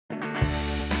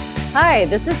Hi,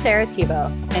 this is Sarah Tebow.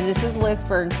 And this is Liz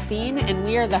Bernstein, and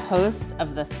we are the hosts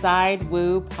of the Side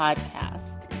Woo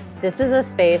podcast. This is a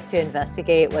space to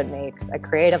investigate what makes a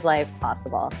creative life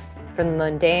possible, from the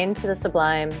mundane to the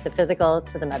sublime, the physical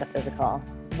to the metaphysical.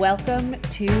 Welcome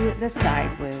to the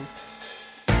Side Woo.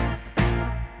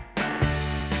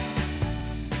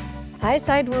 Hi,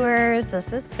 Side Wooers.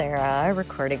 This is Sarah,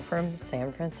 recording from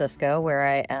San Francisco, where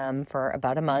I am for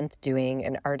about a month doing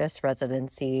an artist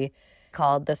residency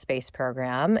called the Space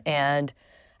Program. And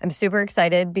I'm super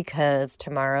excited because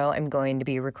tomorrow I'm going to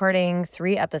be recording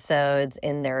 3 episodes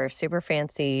in their super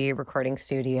fancy recording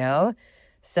studio.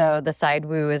 So the Side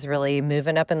Woo is really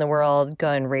moving up in the world,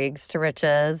 going rags to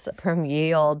riches from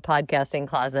ye old podcasting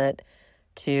closet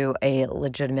to a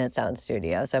legitimate sound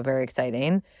studio. So very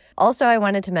exciting. Also, I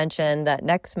wanted to mention that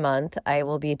next month I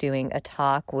will be doing a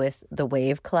talk with the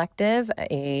Wave Collective,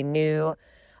 a new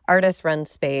artist-run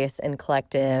space and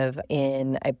collective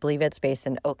I believe it's based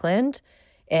in Oakland.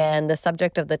 And the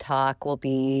subject of the talk will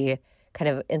be kind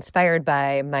of inspired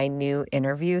by my new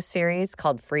interview series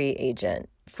called Free Agent.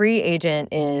 Free Agent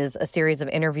is a series of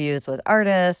interviews with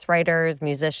artists, writers,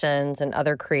 musicians, and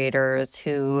other creators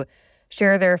who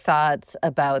share their thoughts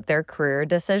about their career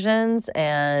decisions.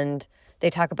 And they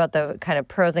talk about the kind of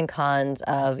pros and cons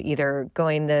of either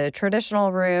going the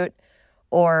traditional route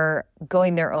or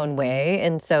going their own way.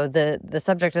 And so the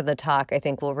subject of the talk, I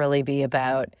think, will really be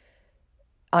about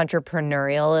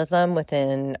entrepreneurialism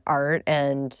within art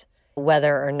and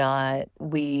whether or not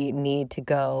we need to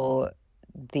go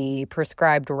the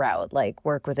prescribed route, like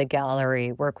work with a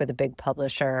gallery, work with a big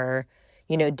publisher,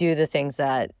 do the things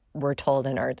that we're told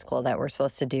in art school that we're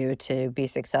supposed to do to be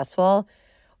successful,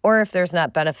 or if there's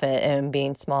not benefit in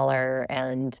being smaller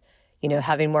and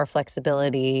having more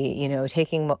flexibility,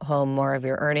 taking home more of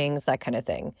your earnings, that kind of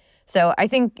thing. So I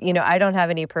think, I don't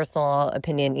have any personal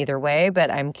opinion either way,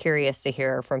 but I'm curious to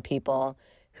hear from people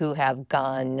who have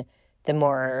gone the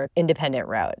more independent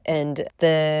route. And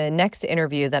the next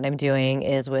interview that I'm doing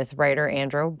is with writer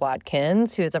Andrew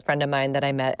Watkins, who is a friend of mine that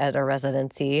I met at a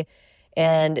residency.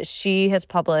 And she has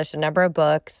published a number of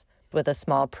books with a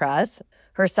small press.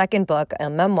 Her second book, a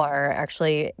memoir,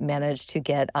 actually managed to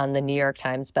get on the New York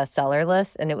Times bestseller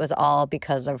list, and it was all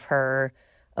because of her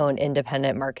own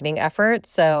independent marketing efforts.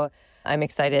 So I'm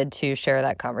excited to share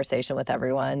that conversation with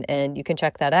everyone. And you can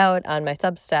check that out on my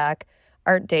Substack,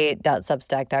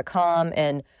 artdate.substack.com.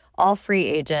 And all Free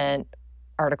Agent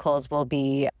articles will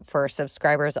be for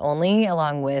subscribers only,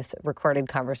 along with recorded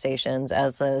conversations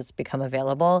as those become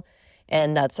available.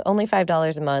 And that's only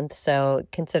 $5 a month, so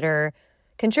consider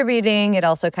contributing. It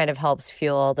also kind of helps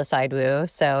fuel the Side Woo.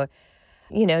 So,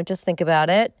 just think about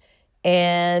it.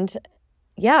 And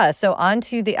yeah, so on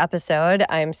to the episode.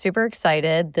 I'm super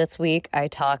excited. This week, I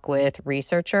talk with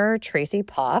researcher Tracy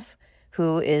Poff,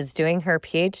 who is doing her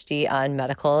PhD on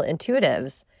medical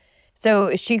intuitives.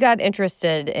 So she got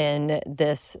interested in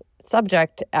this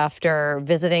subject after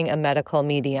visiting a medical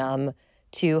medium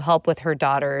to help with her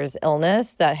daughter's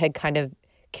illness that had kind of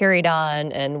carried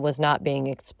on and was not being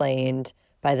explained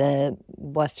by the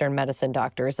Western medicine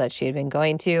doctors that she had been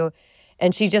going to.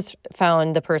 And she just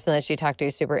found the person that she talked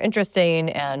to super interesting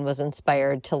and was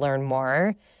inspired to learn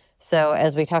more. So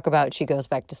as we talk about, she goes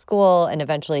back to school and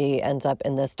eventually ends up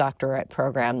in this doctorate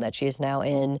program that she's now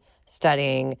in,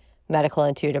 studying medical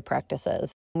intuitive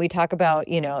practices. We talk about,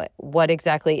 what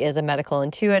exactly is a medical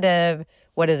intuitive?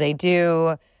 What do they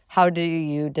do? How do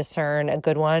you discern a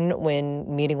good one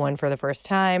when meeting one for the first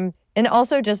time? And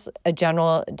also just a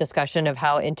general discussion of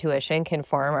how intuition can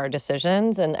form our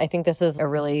decisions. And I think this is a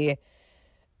really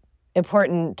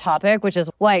important topic, which is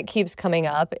why it keeps coming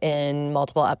up in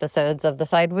multiple episodes of the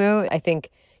Side Woo. I think,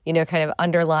 kind of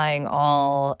underlying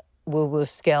all woo-woo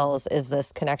skills is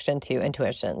this connection to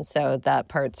intuition. So that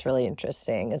part's really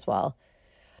interesting as well.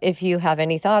 If you have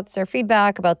any thoughts or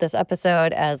feedback about this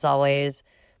episode, as always,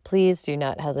 please do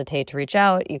not hesitate to reach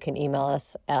out. You can email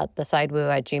us at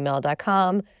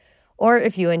thesidewoo@gmail.com. Or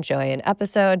if you enjoy an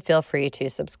episode, feel free to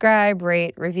subscribe,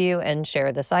 rate, review, and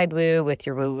share the Side Woo with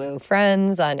your woo-woo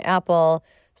friends on Apple,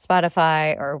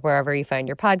 Spotify, or wherever you find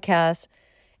your podcasts.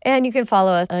 And you can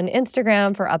follow us on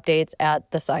Instagram for updates at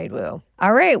the Side Woo.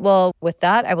 All right, well, with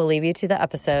that, I will leave you to the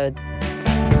episode.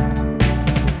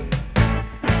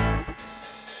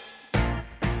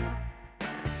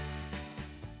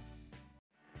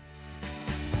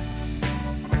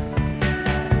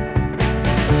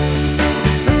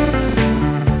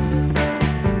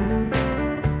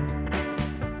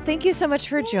 Thank you so much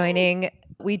for joining.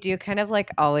 We do kind of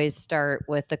always start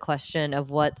with the question of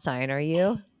what sign are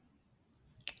you?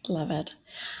 Love it.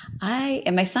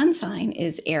 My sun sign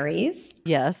is Aries.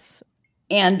 Yes.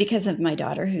 And because of my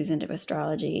daughter who's into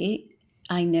astrology,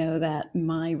 I know that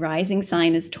my rising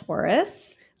sign is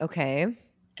Taurus. Okay.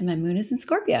 And my moon is in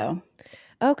Scorpio.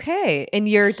 Okay. And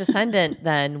your descendant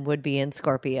then would be in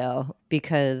Scorpio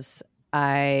because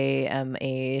I am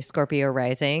a Scorpio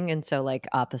rising. And so, like,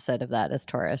 opposite of that is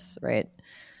Taurus, right?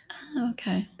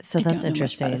 Okay. So I that's don't know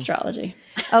much about interesting. astrology.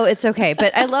 Oh, it's okay.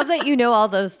 But I love that you know all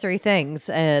those three things.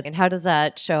 And how does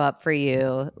that show up for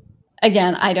you?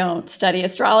 Again, I don't study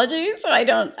astrology, so I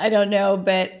don't know.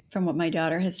 But from what my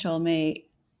daughter has told me,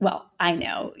 well, I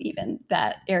know even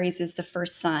that Aries is the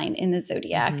first sign in the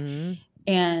zodiac. Mm-hmm.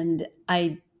 And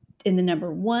in the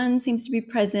number 1 seems to be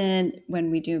present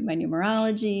when we do my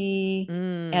numerology,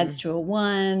 adds to a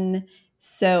 1.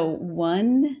 So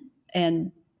 1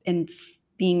 and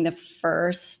being the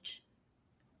first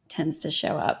tends to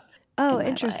show up. Oh, in my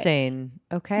interesting.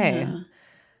 life. Okay. Yeah.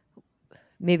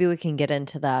 Maybe we can get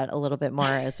into that a little bit more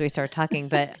as we start talking.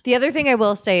 But the other thing I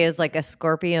will say is like a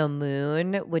Scorpio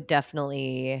moon would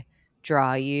definitely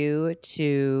draw you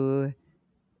to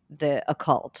the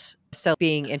occult. So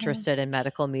being interested in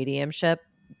medical mediumship,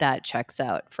 that checks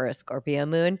out for a Scorpio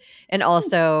moon. And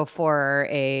also for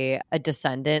a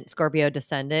descendant, Scorpio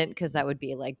descendant, because that would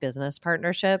be like business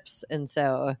partnerships. And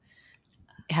so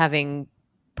having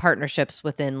partnerships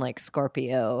within like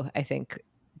Scorpio, I think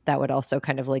that would also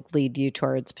kind of like lead you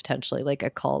towards potentially like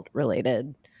occult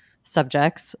related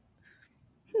subjects.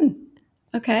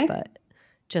 Okay. But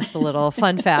just a little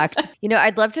fun fact.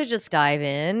 I'd love to just dive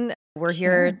in. We're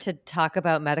here to talk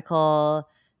about medical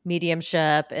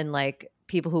mediumship and like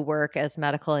people who work as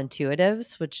medical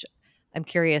intuitives, which I'm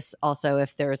curious also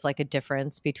if there's like a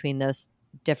difference between those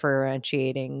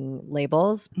differentiating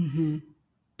labels. Mm-hmm.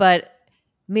 But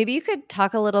maybe you could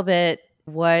talk a little bit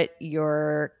what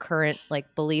your current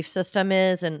like belief system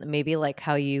is and maybe like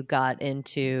how you got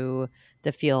into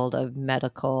the field of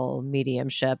medical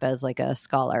mediumship as like a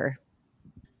scholar.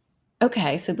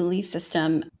 Okay, so belief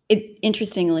system.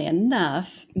 Interestingly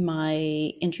enough,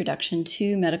 my introduction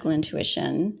to medical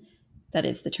intuition, that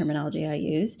is the terminology I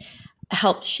use,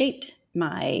 helped shape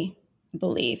my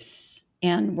beliefs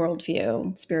and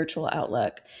worldview, spiritual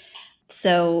outlook.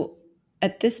 So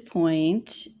at this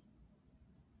point,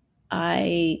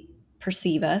 I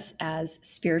perceive us as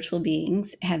spiritual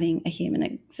beings having a human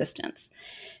existence.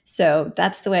 So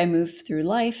that's the way I move through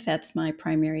life. That's my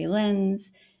primary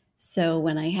lens. So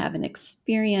when I have an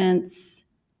experience,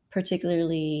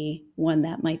 particularly one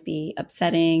that might be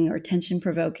upsetting or tension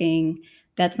provoking,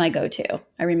 that's my go-to.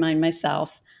 I remind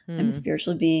myself I'm a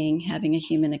spiritual being having a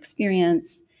human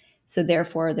experience. So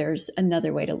therefore, there's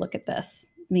another way to look at this,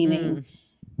 meaning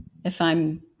if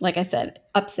I'm, like I said,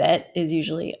 upset is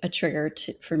usually a trigger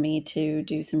for me to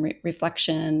do some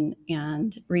reflection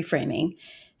and reframing.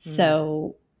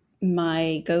 So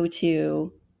my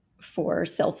go-to for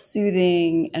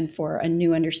self-soothing and for a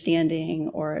new understanding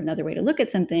or another way to look at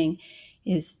something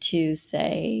is to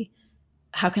say,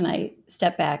 how can I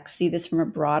step back, see this from a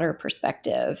broader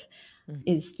perspective?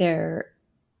 Is there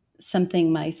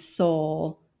something my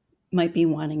soul might be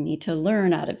wanting me to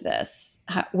learn out of this?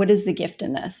 What is the gift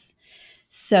in this?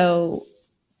 So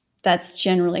that's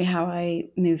generally how I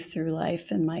move through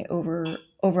life. And my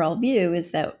overall view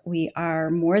is that we are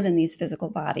more than these physical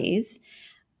bodies.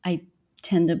 I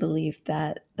tend to believe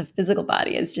that the physical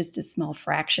body is just a small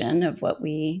fraction of what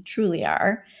we truly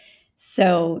are.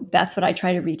 So that's what I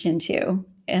try to reach into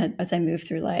as I move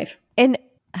through life. And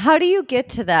how do you get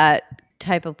to that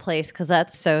type of place? Because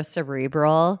that's so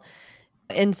cerebral.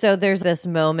 And so there's this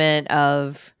moment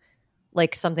of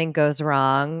like something goes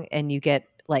wrong and you get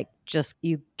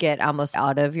almost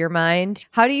out of your mind.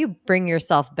 How do you bring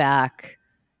yourself back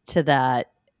to that?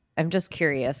 I'm just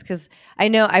curious because I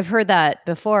know I've heard that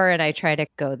before and I try to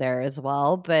go there as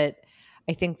well. But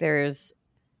I think there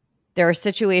are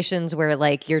situations where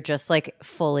like you're just like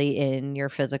fully in your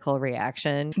physical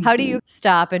reaction. How do you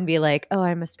stop and be like, oh,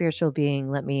 I'm a spiritual being.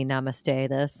 Let me namaste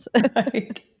this.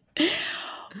 Right.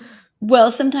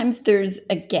 Well, sometimes there's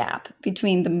a gap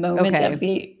between the moment of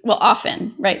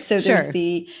often, right? So there's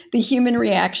the human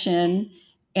reaction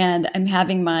and I'm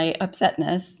having my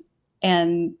upsetness.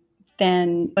 And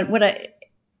then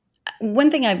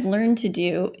one thing I've learned to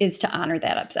do is to honor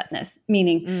that upsetness,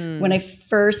 meaning when I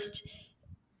first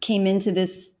came into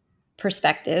this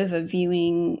perspective of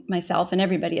viewing myself and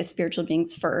everybody as spiritual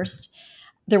beings first,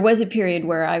 there was a period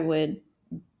where I would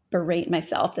berate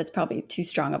myself. That's probably too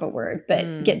strong of a word,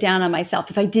 but get down on myself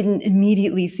if I didn't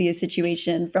immediately see a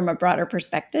situation from a broader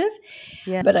perspective.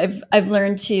 Yeah. But I've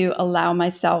learned to allow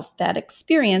myself that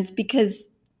experience because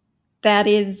that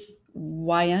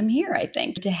why I'm here, I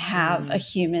think, to have a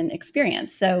human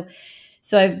experience. So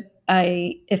if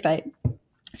I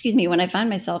when I find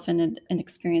myself in an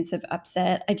experience of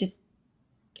upset,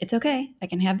 it's okay. I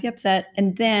can have the upset.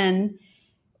 And then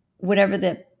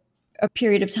whatever a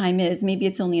period of time is, maybe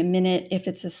it's only a minute if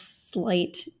it's a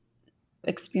slight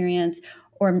experience,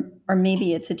 or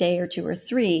maybe it's a day or two or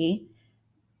three,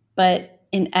 but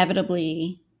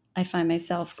inevitably I find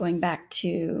myself going back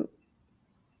to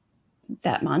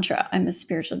that mantra. I'm a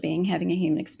spiritual being having a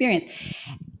human experience.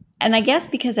 And I guess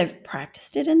because I've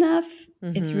practiced it enough,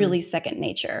 it's really second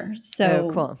nature. Oh, So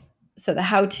cool. so the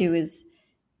how-to is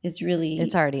really,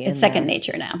 It's already in second there.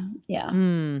 nature now. Yeah.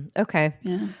 Okay.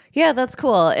 Yeah. Yeah, that's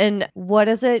cool. And what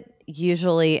does it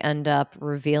usually end up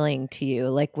revealing to you,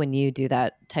 like when you do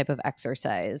that type of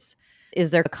exercise? Is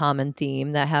there a common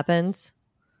theme that happens?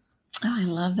 Oh, I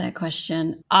love that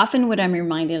question. Often what I'm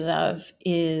reminded of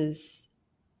is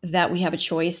that we have a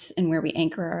choice in where we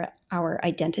anchor our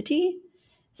identity.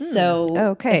 So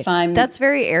Okay. if I'm That's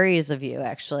very Aries of you,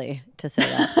 actually, to say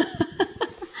that.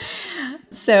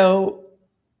 so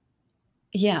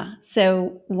yeah.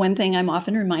 So one thing I'm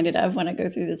often reminded of when I go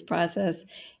through this process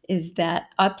is that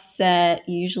upset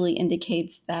usually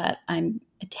indicates that I'm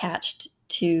attached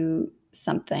to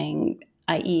something,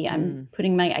 i.e., I'm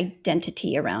putting my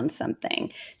identity around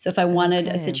something. So if I wanted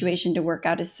a Okay. situation to work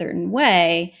out a certain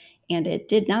way and it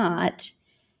did not,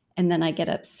 and then I get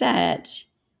upset,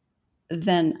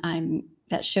 then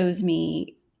that shows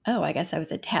me, oh, I guess I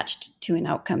was attached to an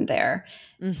outcome there.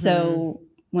 So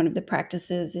one of the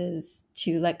practices is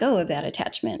to let go of that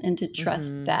attachment and to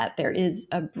trust that there is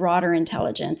a broader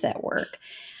intelligence at work,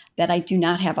 that I do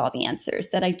not have all the answers,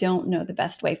 that I don't know the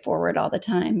best way forward all the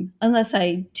time, unless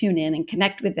I tune in and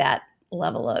connect with that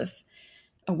level of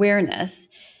awareness.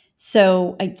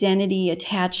 So identity,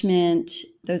 attachment,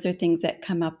 those are things that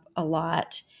come up a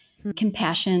lot.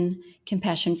 Compassion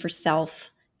for self,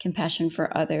 compassion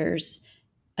for others,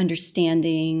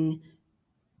 understanding,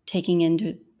 taking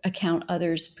into account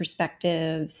others'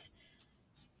 perspectives.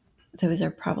 Those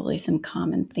are probably some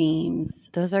common themes.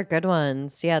 Those are good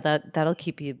ones. Yeah, that'll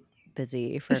keep you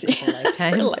busy for a couple For a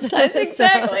lifetimes. lifetime.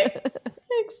 Exactly.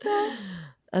 So,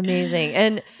 amazing.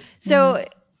 And so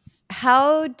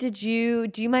do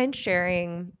you mind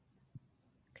sharing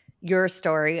your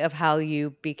story of how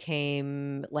you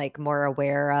became like more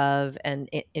aware of and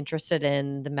interested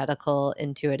in the medical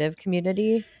intuitive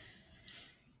community?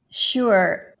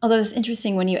 Sure. Although it's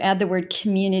interesting when you add the word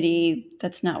community,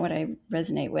 that's not what I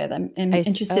resonate with. I'm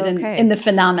interested in Okay. the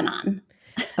phenomenon.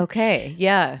 Okay.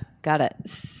 Yeah. Got it.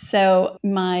 So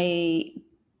my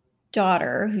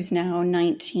daughter, who's now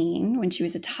 19, when she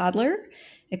was a toddler,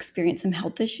 experienced some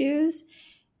health issues.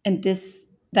 And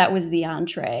that was the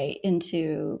entree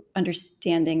into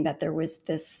understanding that there was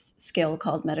this skill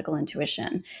called medical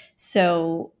intuition.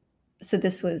 So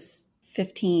this was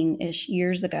 15-ish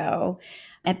years ago.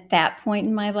 At that point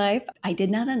in my life, I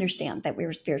did not understand that we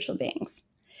were spiritual beings.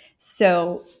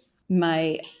 So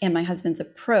my husband's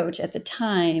approach at the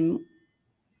time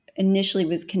initially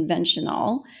was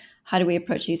conventional. How do we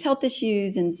approach these health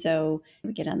issues? And so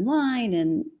we get online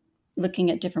and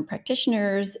looking at different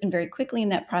practitioners. And very quickly in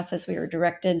that process, we were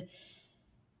directed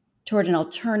toward an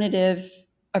alternative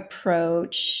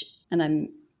approach. And I'm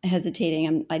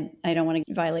hesitating. I don't want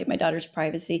to violate my daughter's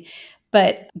privacy,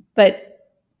 but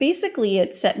basically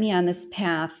it set me on this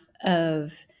path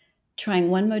of trying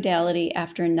one modality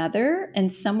after another.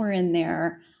 And somewhere in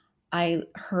there, I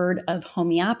heard of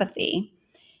homeopathy.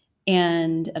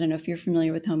 And I don't know if you're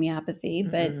familiar with homeopathy,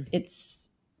 but it's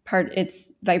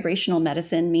vibrational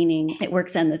medicine, meaning it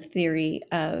works on the theory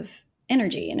of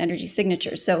energy and energy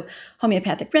signatures. So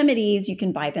homeopathic remedies, you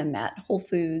can buy them at Whole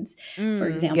Foods, for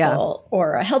example,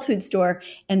 or a health food store,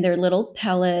 and they're little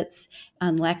pellets,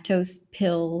 lactose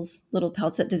pills, little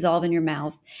pellets that dissolve in your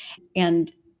mouth.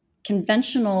 And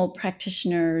conventional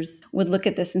practitioners would look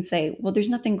at this and say, well, there's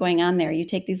nothing going on there. You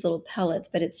take these little pellets,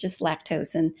 but it's just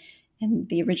lactose and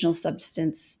the original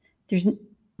substance. There's,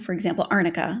 for example,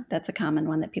 arnica. That's a common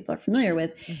one that people are familiar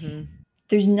with.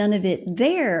 There's none of it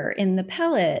there in the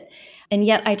pellet. And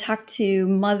yet I talked to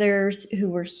mothers who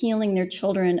were healing their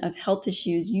children of health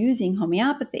issues using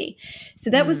homeopathy. So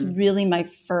that was really my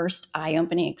first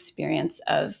eye-opening experience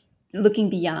of looking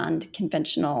beyond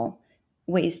conventional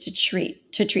ways to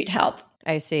treat health.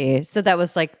 I see. So that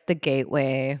was like the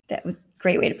gateway. That was a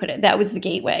great way to put it. That was the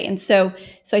gateway. And so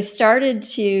I started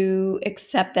to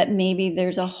accept that maybe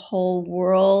there's a whole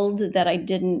world that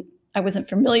I wasn't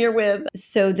familiar with.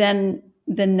 So then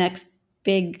the next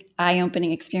big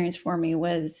eye-opening experience for me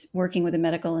was working with a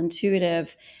medical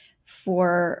intuitive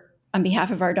on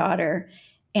behalf of our daughter.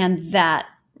 And that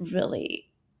really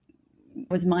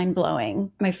was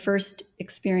mind-blowing. My first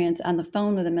experience on the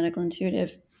phone with a medical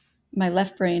intuitive my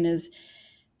left brain is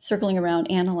circling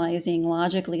around, analyzing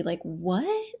logically, like,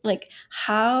 what? Like,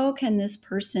 how can this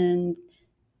person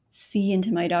see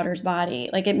into my daughter's body?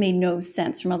 Like, it made no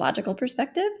sense from a logical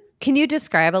perspective. Can you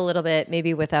describe a little bit,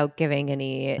 maybe without giving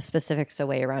any specifics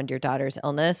away around your daughter's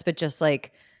illness, but just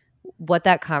like what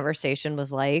that conversation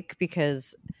was like?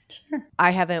 Because Sure.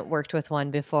 I haven't worked with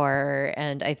one before,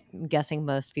 and I'm guessing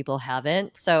most people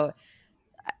haven't. So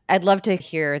I'd love to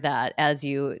hear that as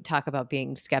you talk about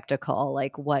being skeptical,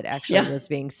 like what actually Yeah. was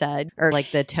being said or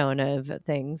like the tone of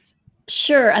things.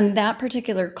 Sure. On that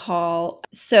particular call,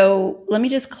 so let me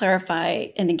just clarify.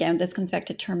 And again, this comes back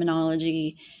to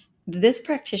terminology. This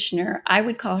practitioner, I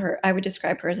would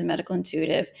describe her as a medical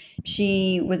intuitive.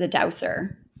 She was a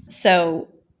dowser. So,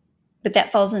 but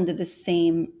that falls into the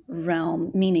same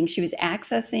realm, meaning she was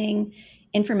accessing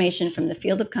information from the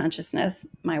field of consciousness,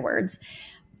 my words,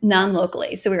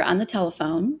 non-locally. So we were on the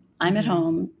telephone. I'm at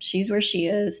home. She's where she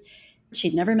is.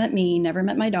 She'd never met me, never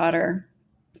met my daughter,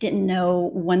 didn't know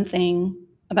one thing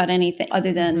about anything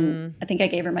other than I think I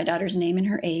gave her my daughter's name and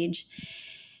her age.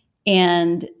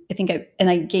 And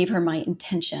I gave her my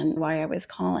intention, why I was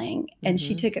calling, and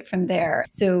she took it from there.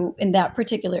 So in that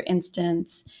particular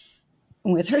instance,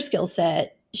 with her skill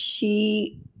set,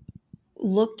 she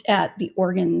looked at the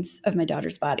organs of my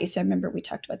daughter's body. So I remember we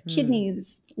talked about the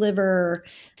kidneys, liver.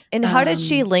 And how did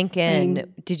she link in?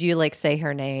 brain. Did you like say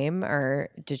her name, or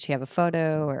did she have a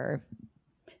photo, or?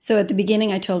 So at the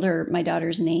beginning, I told her my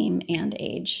daughter's name and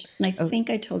age. And I think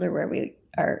I told her where we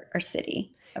are, our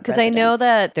city. Because I know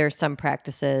that there's some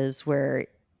practices where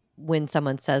when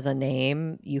someone says a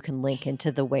name, you can link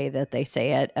into the way that they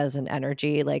say it as an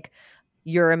energy. Like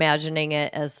you're imagining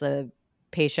it as the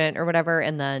patient or whatever,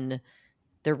 and then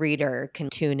the reader can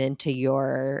tune into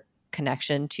your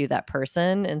connection to that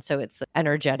person. And so it's an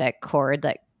energetic cord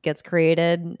that gets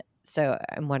created. So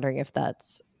I'm wondering if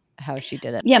that's how she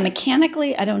did it. Yeah,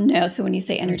 mechanically, I don't know. So when you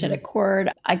say energetic cord,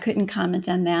 I couldn't comment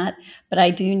on that. But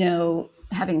I do know,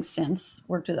 having since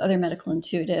worked with other medical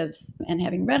intuitives and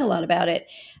having read a lot about it,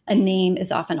 a name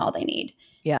is often all they need.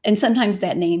 Yeah. And sometimes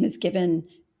that name is given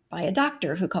by a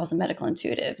doctor who calls a medical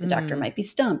intuitive. The doctor might be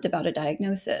stumped about a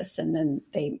diagnosis, and then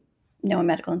they know a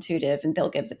medical intuitive and they'll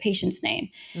give the patient's name.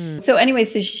 So anyway,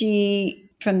 so she,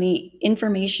 from the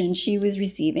information she was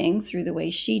receiving through the way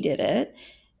she did it,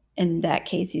 in that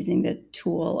case, using the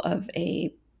tool of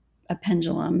a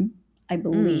pendulum, I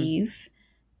believe,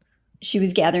 she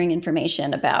was gathering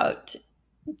information about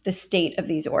the state of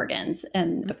these organs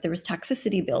and if there was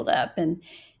toxicity buildup.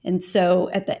 And so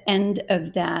at the end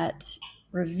of that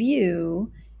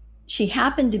review, she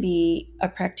happened to be a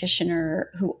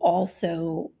practitioner who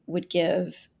also would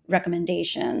give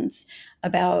recommendations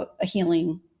about a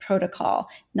healing protocol.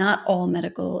 Not all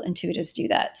medical intuitives do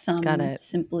that. Some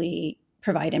simply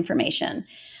provide information.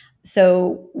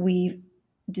 So we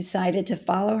decided to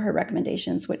follow her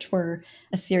recommendations, which were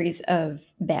a series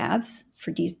of baths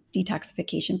for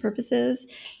detoxification purposes.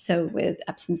 So with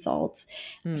Epsom salts,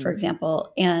 for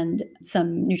example, and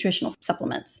some nutritional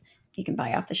supplements you can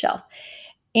buy off the shelf.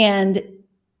 And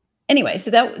anyway, so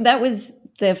that was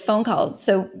the phone call.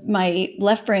 So my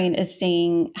left brain is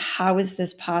saying, how is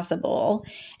this possible?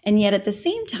 And yet at the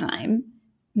same time,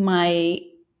 my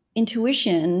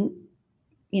intuition,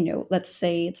 let's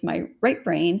say it's my right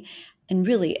brain, and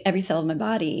really every cell of my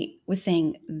body was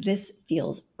saying, this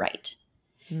feels right.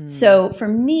 So for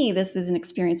me, this was an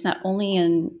experience not only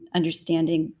in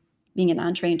understanding, being an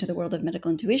entree into the world of medical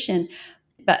intuition,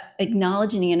 but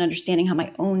acknowledging and understanding how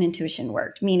my own intuition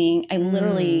worked, meaning I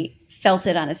literally felt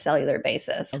it on a cellular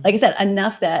basis. Like I said,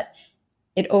 enough that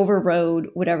it overrode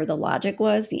whatever the logic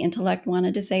was, the intellect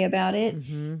wanted to say about it.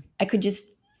 I could just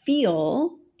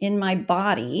feel in my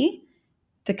body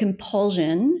the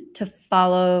compulsion to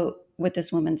follow what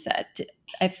this woman said.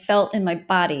 I felt in my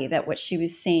body that what she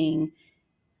was saying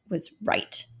was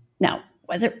right. Now,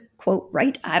 was it, quote,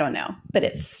 right? I don't know, but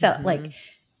it felt like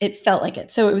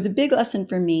it. So it was a big lesson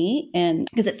for me, and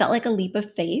because it felt like a leap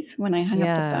of faith when I hung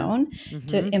up the phone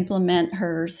to implement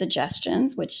her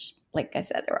suggestions, which, like I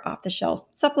said, there were off the shelf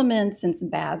supplements and some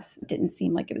baths. It didn't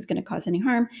seem like it was going to cause any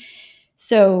harm.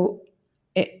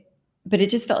 But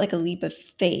it just felt like a leap of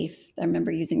faith. I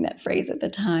remember using that phrase at the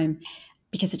time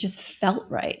because it just felt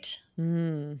right.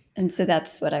 And so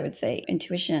that's what I would say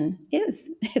intuition is.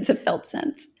 It's a felt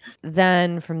sense.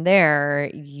 Then from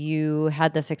there, you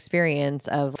had this experience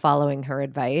of following her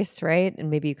advice, right?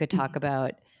 And maybe you could talk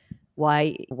about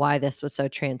why this was so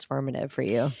transformative for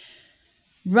you.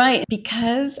 Right.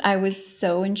 Because I was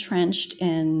so entrenched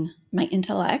in my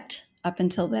intellect up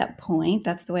until that point.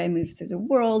 That's the way I moved through the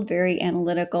world, very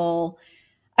analytical.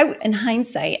 In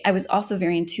hindsight, I was also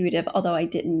very intuitive, although I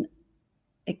didn't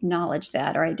acknowledge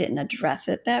that, or I didn't address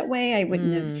it that way. I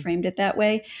wouldn't have framed it that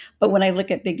way. But when I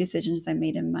look at big decisions I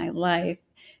made in my life,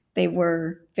 they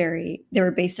were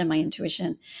based on my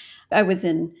intuition. I was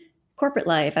in corporate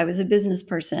life. I was a business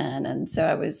person. And so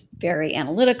I was very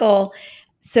analytical.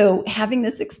 So having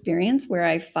this experience where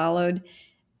I followed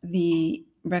the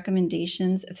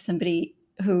recommendations of somebody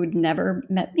who'd never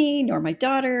met me nor my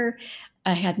daughter,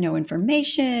 I had no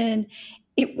information.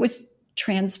 It was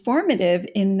transformative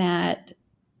in that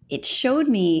it showed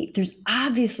me there's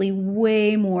obviously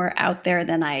way more out there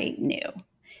than I knew.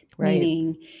 Right.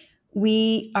 Meaning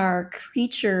we are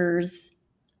creatures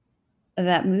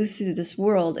that move through this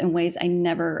world in ways I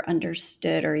never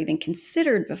understood or even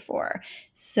considered before.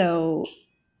 So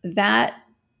that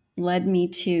led me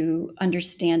to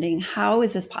understanding, how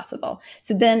is this possible?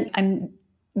 So then I'm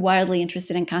wildly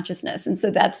interested in consciousness. And so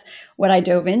that's what I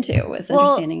dove into, was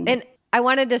understanding. And I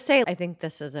wanted to say, I think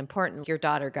this is important. Your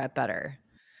daughter got better,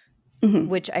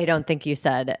 which I don't think you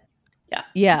said. Yeah.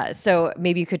 Yeah. So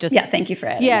maybe you could just. Yeah. Thank you for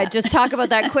adding that. Just talk about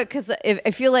that quick. Because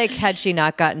I feel like had she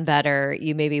not gotten better,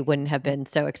 you maybe wouldn't have been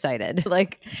so excited.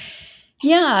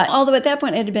 Yeah. Although at that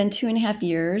point, it had been 2.5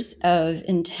 years of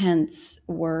intense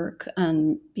work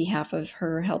on behalf of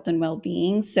her health and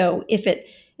well-being. So if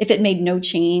it made no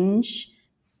change,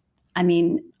 I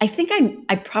mean, I think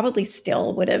I probably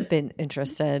still would have been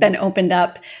interested, been opened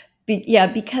up.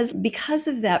 Because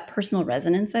of that personal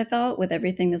resonance I felt with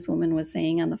everything this woman was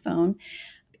saying on the phone,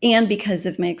 and because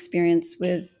of my experience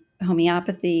with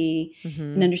homeopathy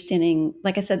and understanding,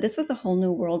 like I said, this was a whole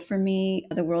new world for me,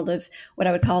 the world of what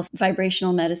I would call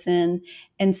vibrational medicine.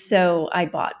 And so I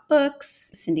bought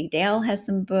books. Cindy Dale has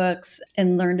some books,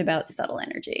 and learned about subtle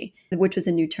energy, which was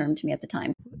a new term to me at the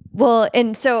time. Well,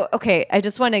 and so, okay, I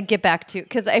just want to get back to,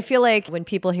 because I feel like when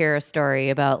people hear a story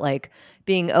about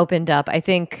being opened up, I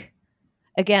think,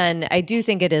 again, I do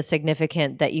think it is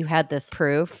significant that you had this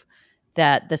proof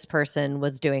that this person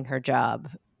was doing her job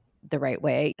the right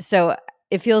way. So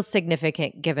it feels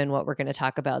significant, given what we're going to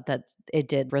talk about, that it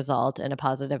did result in a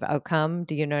positive outcome.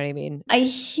 Do you know what I mean? I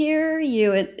hear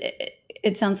you.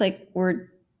 It sounds like we're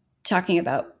talking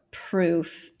about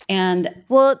proof, and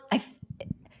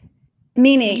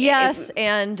meaning yes.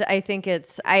 And I think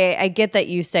I get that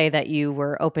you say that you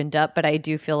were opened up, but I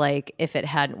do feel like if it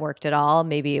hadn't worked at all,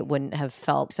 maybe it wouldn't have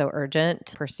felt so urgent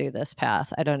to pursue this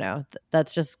path. I don't know.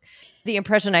 That's just the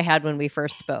impression I had when we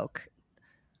first spoke.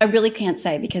 I really can't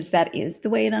say, because that is the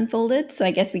way it unfolded. So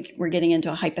I guess we're getting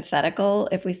into a hypothetical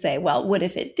if we say, well, what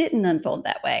if it didn't unfold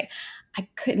that way? I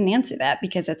couldn't answer that,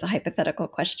 because it's a hypothetical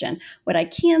question. What I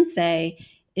can say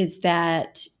is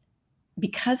that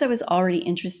because I was already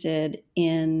interested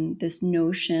in this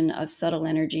notion of subtle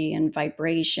energy and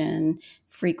vibration,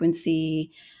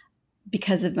 frequency,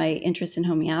 because of my interest in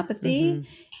homeopathy,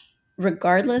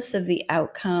 regardless of the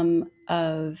outcome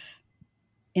of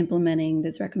implementing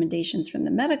these recommendations from the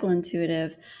medical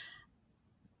intuitive,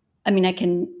 I mean, I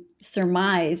can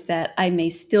surmise that I may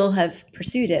still have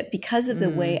pursued it because of the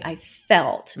way I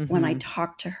felt when I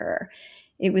talked to her.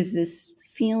 It was this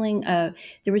feeling of,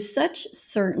 there was such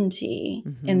certainty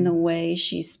in the way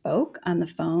she spoke on the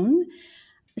phone,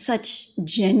 such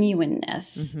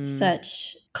genuineness,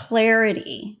 such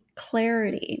clarity.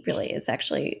 Clarity really is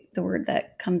actually the word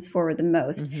that comes forward the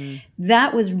most.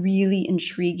 That was really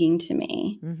intriguing to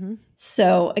me.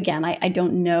 So again, I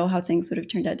don't know how things would have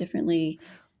turned out differently,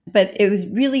 but it was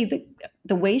really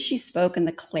the way she spoke and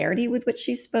the clarity with which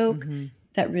she spoke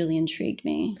that really intrigued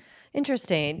me.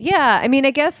 Interesting. Yeah. I mean,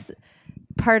 I guess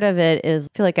part of it is,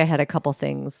 I feel like I had a couple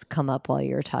things come up while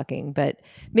you were talking, but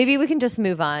maybe we can just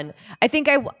move on. I think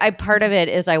I part of it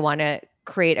is I want to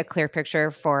create a clear picture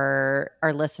for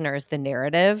our listeners, the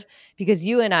narrative, because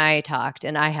you and I talked,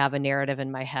 and I have a narrative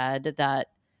in my head that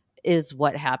is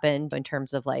what happened in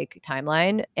terms of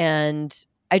timeline. And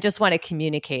I just want to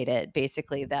communicate it,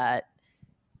 basically, that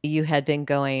you had been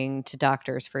going to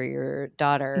doctors for your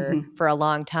daughter for a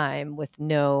long time with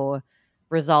no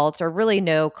results or really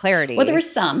no clarity. Well, there were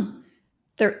some.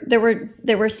 There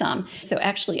were some. So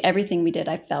actually everything we did,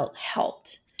 I felt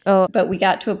helped. Oh. But we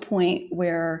got to a point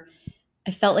where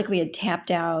I felt like we had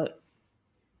tapped out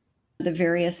the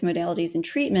various modalities and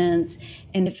treatments,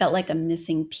 and it felt like a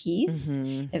missing piece.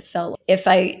 It felt, if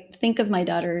I think of my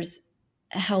daughter's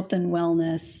health and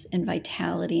wellness and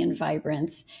vitality and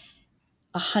vibrance,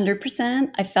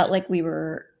 100%, I felt like we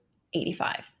were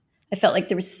 85. I felt like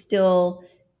there was still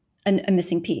a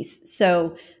missing piece.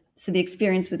 So the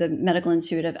experience with a medical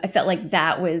intuitive, I felt like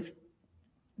that was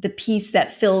the piece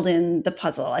that filled in the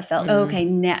puzzle. I felt, okay,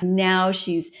 now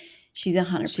she's She's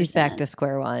 100%. She's back to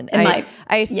square one. In my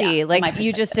I see. Like, my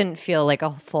you just perspective. didn't feel like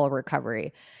a full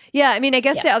recovery. Yeah. I mean, I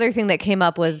guess the other thing that came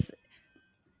up was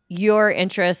your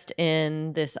interest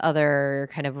in this other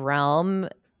kind of realm.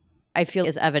 I feel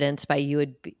is evidenced by you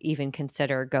would even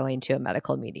consider going to a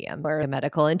medical medium or a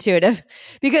medical intuitive,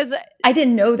 because I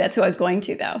didn't know that's who I was going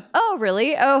to, though. Oh,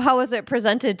 really? Oh, how was it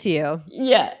presented to you?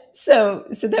 Yeah. So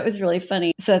that was really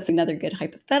funny. So that's another good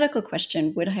hypothetical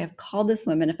question. Would I have called this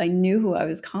woman if I knew who I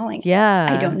was calling? Yeah.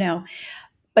 I don't know.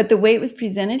 But the way it was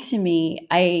presented to me,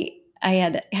 I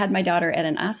had my daughter at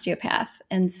an osteopath.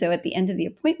 And so at the end of the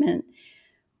appointment,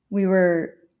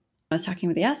 I was talking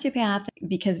with the osteopath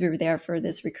because we were there for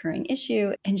this recurring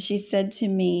issue. And she said to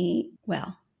me,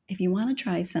 well, if you want to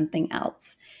try something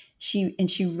else, she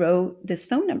wrote this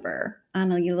phone number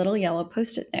on a little yellow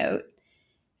Post-it note.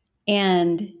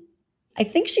 And I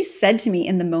think she said to me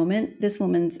in the moment, this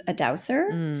woman's a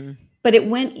dowser. But it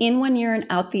went in one ear and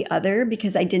out the other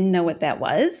because I didn't know what that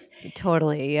was.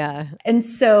 Totally, yeah. And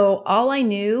so all I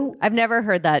knew... I've never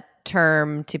heard that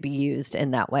term to be used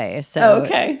in that way. So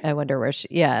okay. I wonder where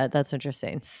yeah, that's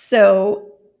interesting. So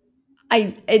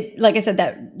like I said,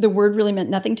 that the word really meant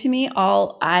nothing to me.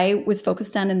 All I was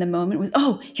focused on in the moment was,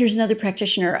 oh, here's another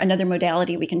practitioner, another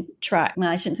modality we can try. Well,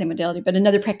 I shouldn't say modality, but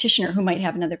another practitioner who might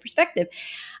have another perspective.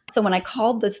 So when I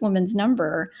called this woman's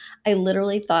number, I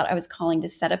literally thought I was calling to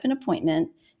set up an appointment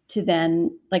to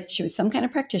then, like, she was some kind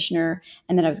of practitioner,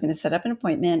 and then I was going to set up an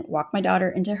appointment, walk my daughter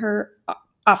into her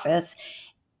office,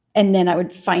 and then I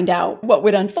would find out what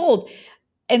would unfold.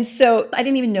 And so I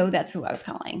didn't even know that's who I was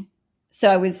calling.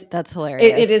 So that's hilarious.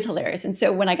 It is hilarious. And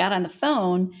so when I got on the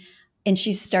phone and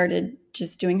she started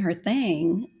just doing her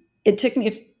thing, it took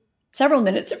me several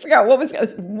minutes to figure out what's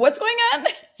going on.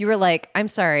 You were like, I'm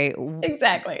sorry.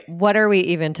 Exactly. What are we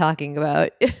even talking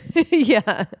about?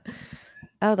 Yeah.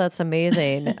 Oh, that's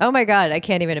amazing. Oh my God. I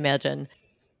can't even imagine.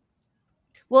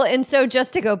 Well, and so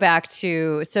just to go back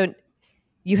to, so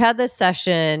you had this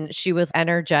session, she was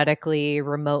energetically,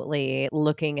 remotely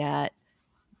looking at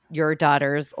your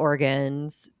daughter's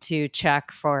organs to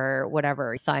check for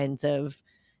whatever signs of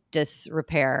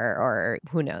disrepair or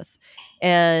who knows.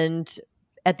 And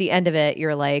at the end of it,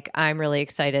 you're like, I'm really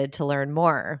excited to learn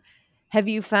more. Have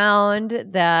you found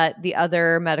that the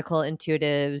other medical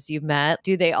intuitives you've met,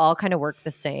 do they all kind of work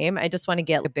the same? I just want to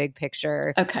get a big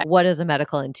picture. Okay. What is a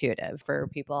medical intuitive for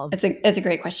people? It's a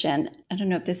great question. I don't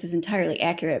know if this is entirely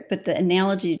accurate, but the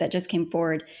analogy that just came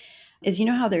forward is, you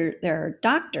know how there are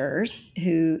doctors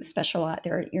who specialize,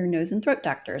 there are ear, nose, and throat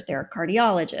doctors, there are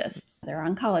cardiologists, there are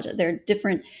oncologists, there are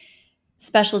different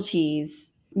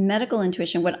specialties. Medical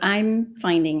intuition, what I'm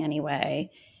finding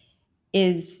anyway,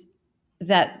 is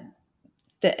that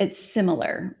it's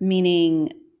similar,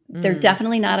 meaning they're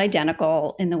definitely not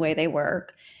identical in the way they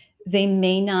work. They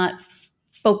may not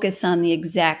focus on the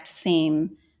exact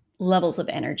same levels of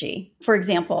energy. For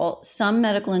example, some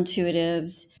medical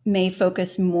intuitives may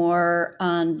focus more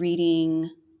on reading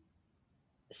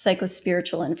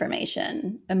psychospiritual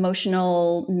information,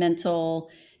 emotional, mental,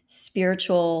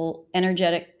 spiritual,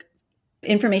 energetic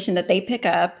information that they pick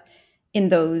up in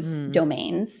those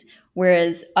domains,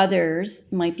 whereas others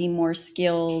might be more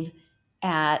skilled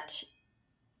at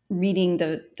reading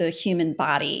the human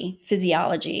body,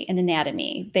 physiology, and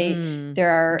anatomy. There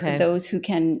are those who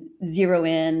can zero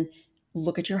in,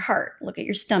 look at your heart, look at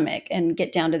your stomach, and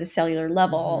get down to the cellular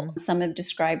level. Some have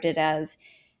described it as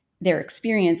their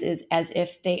experience is as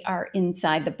if they are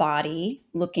inside the body,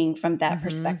 looking from that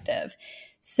perspective.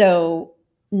 So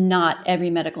not every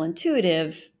medical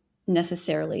intuitive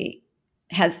necessarily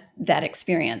has that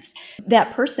experience.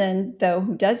 That person, though,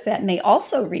 who does that may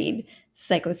also read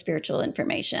psychospiritual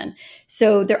information.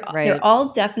 So they're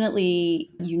all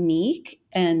definitely unique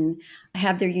and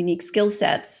have their unique skill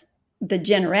sets. The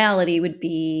generality would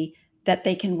be that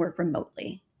they can work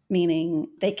remotely, meaning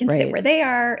they can sit where they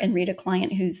are and read a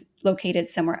client who's located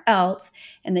somewhere else,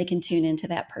 and they can tune into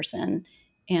that person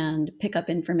and pick up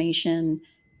information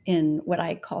in what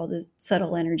I call the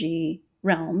subtle energy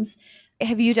realms.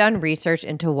 Have you done research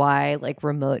into why like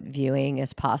remote viewing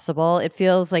is possible? It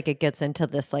feels like it gets into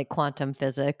this like quantum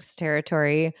physics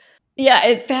territory. Yeah,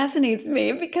 it fascinates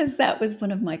me because that was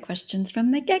one of my questions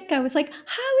from the get-go. I was like,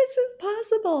 how is this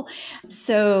possible?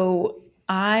 So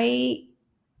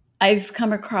I've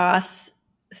come across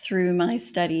through my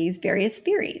studies various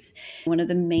theories. One of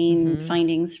the main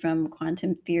findings from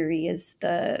quantum theory is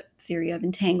the theory of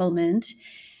entanglement.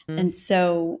 And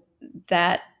so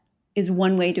that is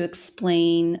one way to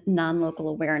explain non-local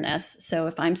awareness. So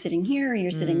if I'm sitting here, you're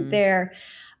sitting there,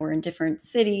 we're in different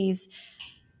cities,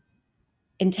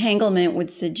 entanglement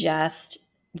would suggest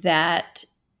that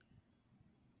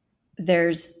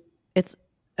there's It's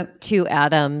two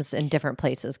atoms in different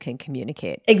places can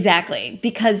communicate. Exactly.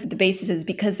 Because the basis is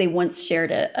because they once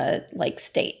shared a like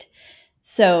state.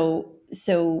 So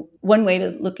one way to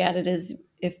look at it is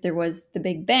if there was the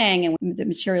Big Bang and the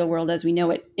material world as we know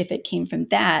it, if it came from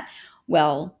that,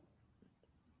 well,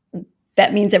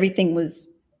 that means everything was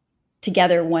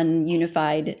together one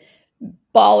unified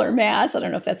ball or mass. I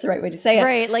don't know if that's the right way to say it.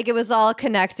 Right. Like it was all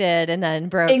connected and then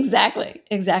broke.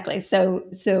 Exactly.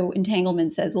 So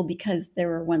entanglement says, well, because there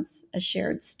were once a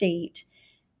shared state,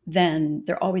 then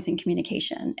they're always in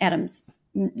communication. Atoms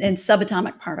and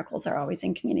subatomic particles are always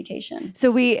in communication.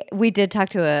 So we did talk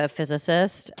to a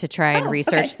physicist to try and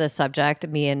research the subject,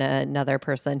 me and another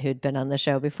person who'd been on the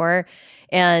show before.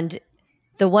 And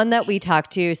the one that we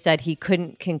talked to said he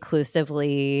couldn't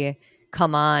conclusively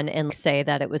come on and say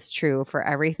that it was true for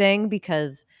everything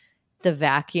because the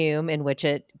vacuum in which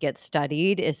it gets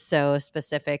studied is so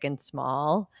specific and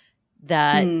small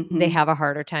that they have a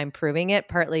harder time proving it,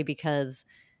 partly because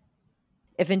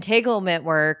if entanglement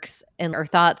works and our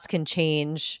thoughts can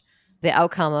change the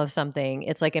outcome of something,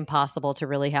 it's like impossible to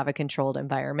really have a controlled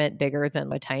environment bigger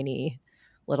than a tiny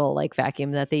little like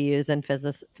vacuum that they use in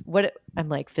physics.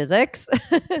 Physics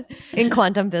in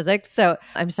quantum physics. So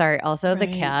I'm sorry. Also, the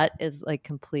cat is like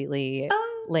completely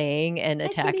laying and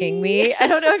attacking me. I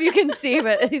don't know if you can see,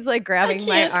 but he's like grabbing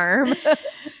my arm.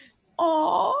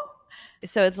 Aww.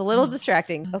 So it's a little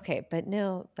distracting. Okay, but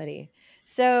no, buddy.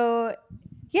 So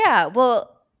yeah,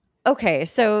 well, okay.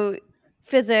 So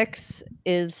physics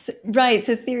is right.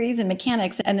 So theories and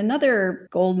mechanics. And another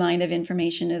gold mine of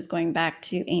information is going back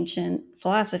to ancient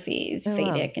philosophies,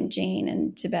 Vedic and Jain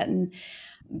and Tibetan.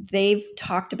 They've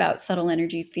talked about subtle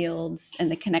energy fields and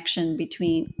the connection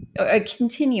between a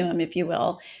continuum, if you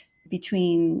will,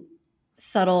 between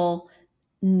subtle,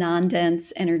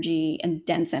 non-dense energy and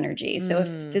dense energy. So if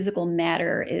physical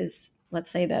matter is,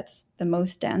 let's say that's the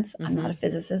most dense, I'm not a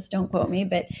physicist, don't quote me,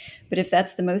 but if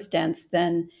that's the most dense,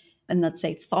 then, and let's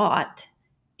say thought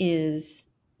is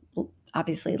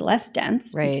obviously less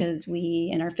dense because we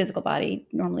in our physical body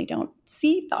normally don't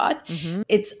see thought.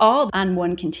 It's all on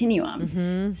one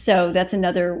continuum. So that's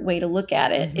another way to look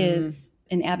at it is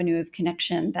an avenue of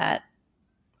connection that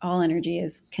all energy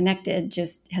is connected,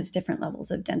 just has different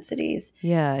levels of densities.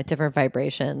 Yeah, different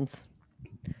vibrations.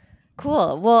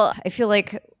 Cool. Well, I feel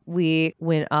like we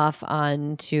went off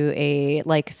onto a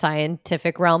like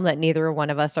scientific realm that neither one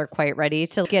of us are quite ready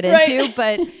to get into,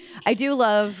 but I do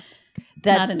love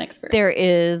that not an expert. There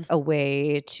is a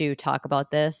way to talk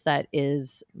about this that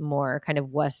is more kind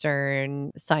of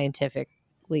Western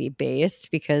scientifically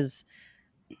based, because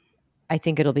I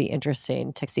think it'll be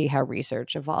interesting to see how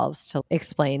research evolves to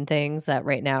explain things that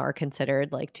right now are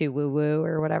considered like too woo-woo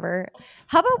or whatever.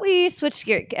 How about we switch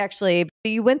gear? Actually,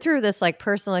 you went through this like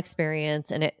personal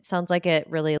experience and it sounds like it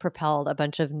really propelled a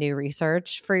bunch of new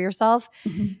research for yourself.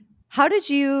 How did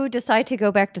you decide to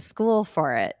go back to school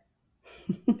for it?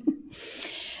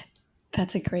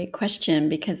 That's a great question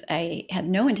because I had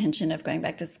no intention of going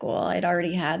back to school. I'd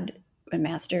already had a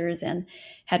master's and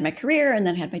had my career and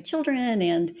then had my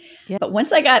children. But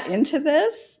once I got into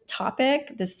this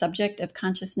topic, this subject of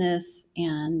consciousness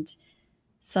and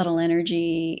subtle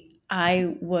energy,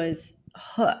 I was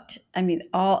hooked.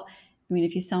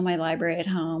 If you saw my library at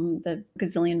home, the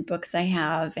gazillion books I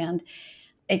have, and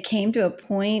it came to a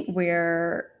point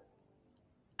where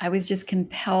I was just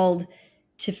compelled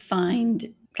to find,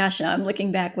 gosh, now I'm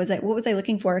looking back, what was I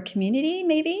looking for? A community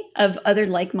maybe of other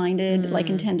like-minded,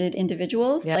 like-intended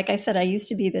individuals. Like I said, I used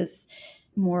to be this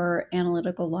more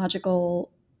analytical,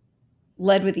 logical,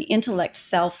 led with the intellect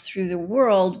self through the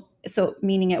world. So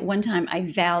meaning at one time I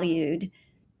valued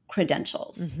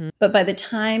credentials. But by the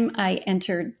time I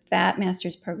entered that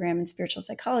master's program in spiritual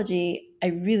psychology, I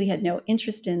really had no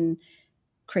interest in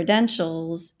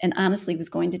credentials and honestly was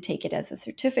going to take it as a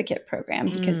certificate program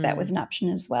because that was an option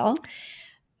as well.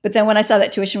 But then when I saw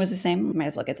that tuition was the same, I might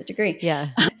as well get the degree. Yeah.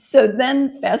 So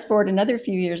then fast forward another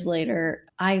few years later,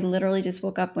 I literally just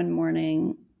woke up one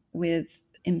morning with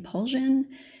impulsion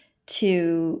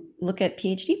to look at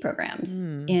PhD programs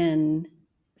in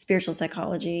spiritual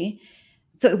psychology.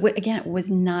 So it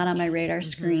was not on my radar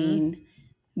screen.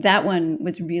 That one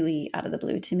was really out of the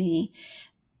blue to me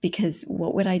because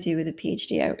what would I do with a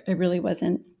PhD? I really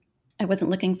wasn't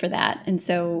looking for that. And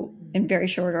so in very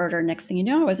short order, next thing you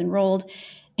know, I was enrolled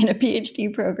in a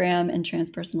PhD program in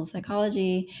transpersonal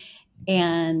psychology.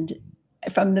 And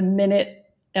from the minute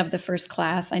of the first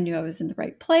class, I knew I was in the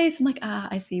right place. I'm like,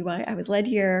 I see why I was led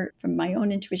here from my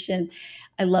own intuition.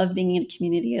 I love being in a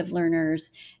community of learners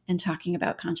and talking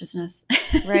about consciousness.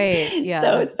 Right. Yeah.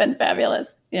 So it's been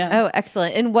fabulous. Yeah. Oh,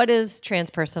 excellent. And what is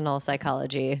transpersonal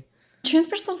psychology?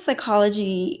 Transpersonal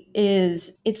psychology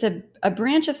it's a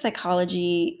branch of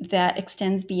psychology that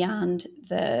extends beyond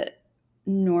the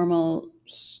normal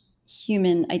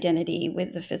human identity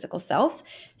with the physical self.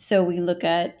 So we look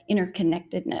at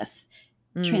interconnectedness,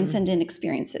 transcendent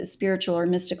experiences, spiritual or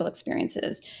mystical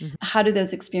experiences. Mhm. How do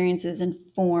those experiences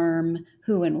inform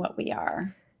who and what we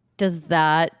are? Does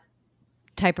that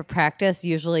type of practice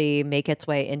usually make its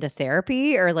way into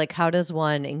therapy, or like how does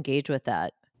one engage with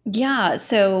that? Yeah.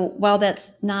 So while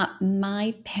that's not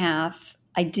my path,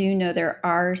 I do know there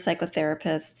are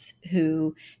psychotherapists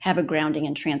who have a grounding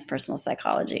in transpersonal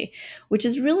psychology, which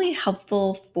is really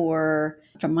helpful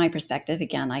from my perspective.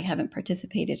 Again, I haven't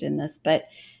participated in this, but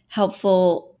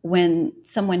helpful when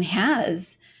someone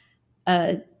has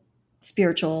a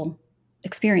spiritual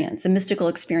experience, a mystical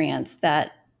experience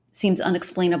that seems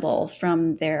unexplainable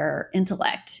from their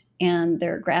intellect and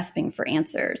they're grasping for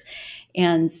answers.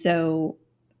 And so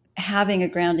having a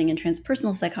grounding in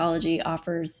transpersonal psychology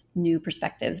offers new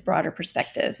perspectives, broader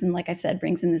perspectives. And like I said,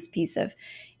 brings in this piece of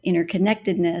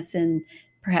interconnectedness and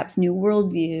perhaps new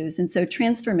worldviews. And so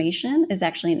transformation is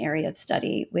actually an area of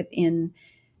study within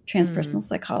transpersonal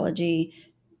psychology,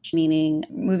 meaning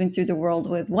moving through the world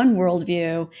with one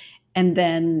worldview and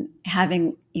then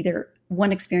having either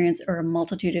one experience or a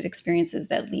multitude of experiences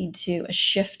that lead to a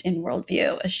shift in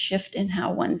worldview, a shift in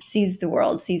how one sees the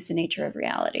world, sees the nature of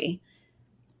reality,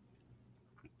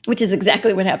 which is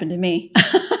exactly what happened to me.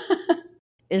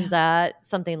 Is that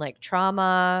something like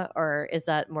trauma, or is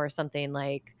that more something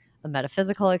like a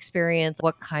metaphysical experience?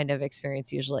 What kind of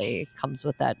experience usually comes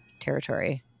with that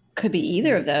territory? Could be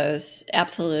either of those.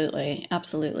 Absolutely.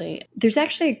 Absolutely. There's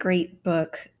actually a great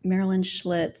book. Marilyn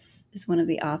Schlitz is one of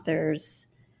the authors.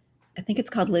 I think it's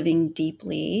called Living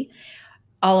Deeply,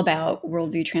 all about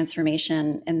worldview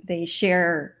transformation. And they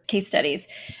share case studies,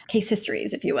 case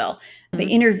histories, if you will. They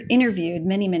interviewed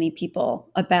many, many people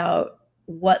about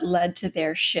what led to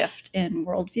their shift in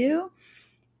worldview.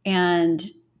 And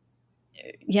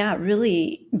yeah,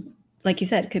 really, like you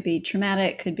said, could be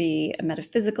traumatic, could be a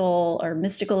metaphysical or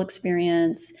mystical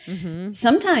experience. Mm-hmm.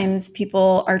 Sometimes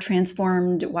people are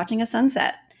transformed watching a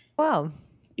sunset. Wow.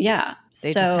 Yeah.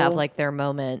 They just have like their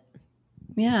moment.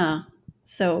 Yeah.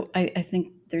 So I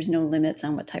think there's no limits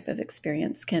on what type of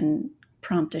experience can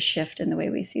prompt a shift in the way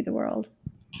we see the world.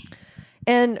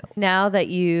 And now that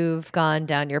you've gone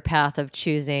down your path of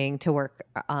choosing to work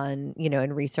on,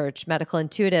 and research medical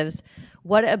intuitives,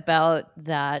 what about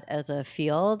that as a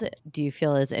field do you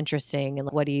feel is interesting, and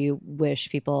what do you wish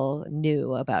people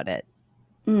knew about it?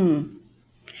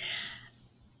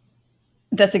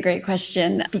 That's a great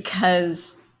question,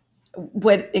 because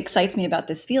what excites me about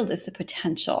this field is the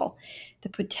potential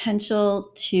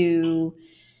to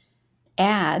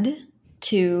add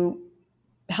to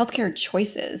healthcare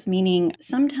choices, meaning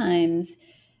sometimes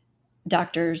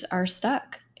doctors are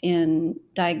stuck in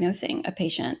diagnosing a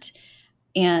patient.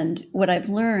 And what I've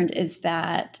learned is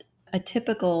that a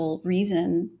typical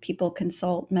reason people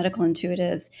consult medical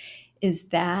intuitives is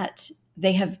that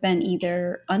they have been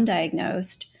either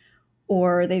undiagnosed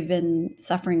or they've been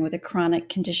suffering with a chronic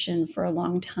condition for a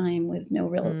long time with no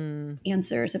real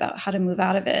answers about how to move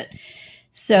out of it.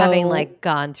 So having like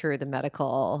gone through the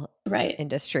medical right.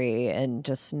 industry and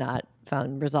just not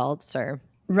found results, or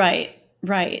Right.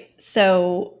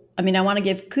 So, I mean, I want to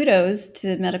give kudos to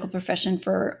the medical profession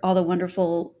for all the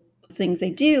wonderful things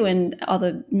they do and all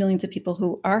the millions of people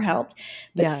who are helped.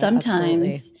 But yeah,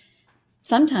 absolutely.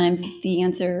 sometimes the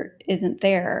answer isn't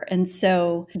there. And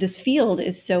so this field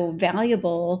is so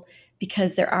valuable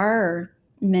because there are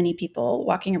many people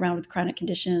walking around with chronic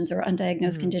conditions or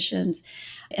undiagnosed conditions.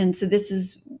 And so this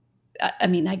is, I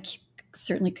mean, I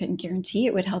certainly couldn't guarantee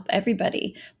it would help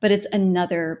everybody, but it's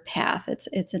another path.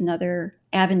 It's another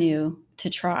avenue to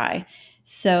try.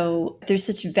 So there's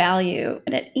such value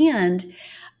in it. And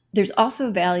there's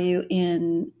also value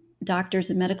in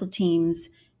doctors and medical teams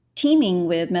teaming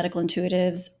with medical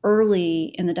intuitives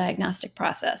early in the diagnostic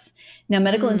process. Now,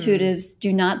 medical intuitives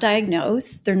do not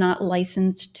diagnose. They're not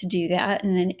licensed to do that.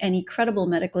 And any credible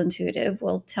medical intuitive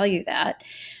will tell you that.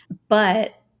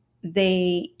 But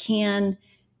they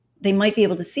might be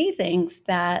able to see things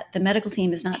that the medical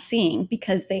team is not seeing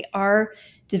because they are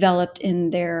developed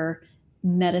in their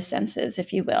meta senses,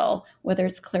 if you will, whether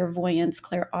it's clairvoyance,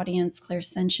 clairaudience,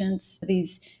 clairsentience,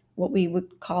 these what we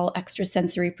would call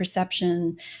extrasensory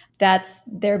perception, that's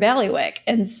their bailiwick.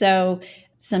 And so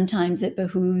sometimes it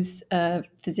behooves a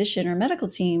physician or medical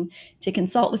team to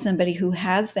consult with somebody who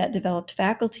has that developed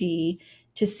faculty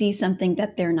to see something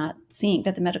that they're not seeing,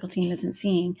 that the medical team isn't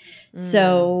seeing.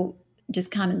 So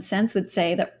just common sense would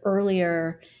say the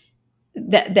earlier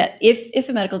that if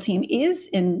a medical team is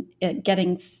in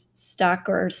getting stuck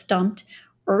or stumped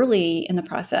early in the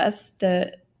process,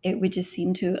 it would just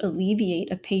seem to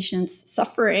alleviate a patient's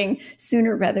suffering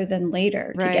sooner rather than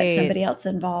later to get Right. somebody else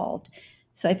involved.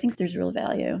 So I think there's real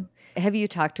value. Have you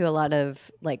talked to a lot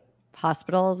of like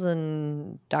hospitals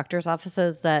and doctors'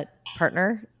 offices that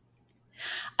partner?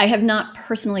 I have not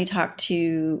personally talked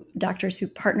to doctors who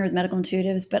partner with medical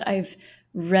intuitives, but I've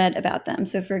read about them.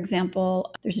 So, for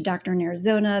example, there's a doctor in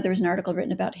Arizona. There was an article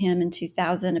written about him in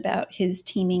 2000 about his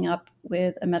teaming up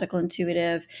with a medical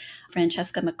intuitive,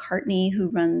 Francesca McCartney, who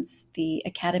runs the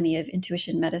Academy of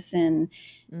Intuition Medicine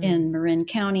in Marin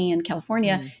County in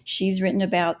California. She's written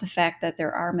about the fact that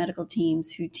there are medical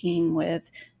teams who team with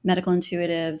medical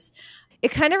intuitives.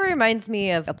 It kind of reminds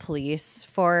me of a police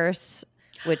force,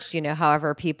 which,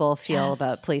 however people feel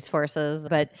about police forces,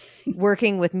 but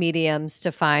working with mediums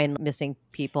to find missing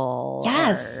people or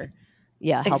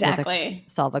help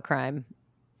solve a crime.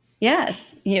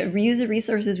 Yes. Reuse the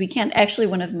resources we can. Actually,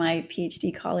 one of my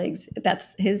PhD colleagues,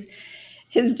 that's his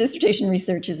dissertation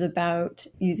research is about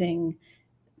using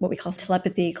what we call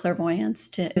telepathy, clairvoyance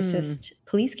to assist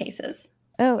police cases.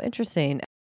 Oh, interesting.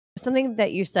 Something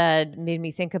that you said made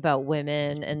me think about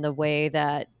women and the way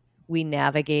that we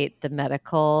navigate the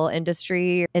medical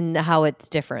industry and how it's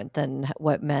different than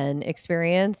what men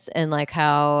experience, and like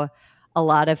how a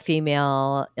lot of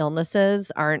female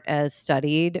illnesses aren't as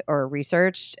studied or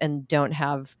researched and don't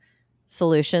have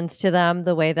solutions to them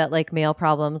the way that like male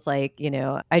problems, like,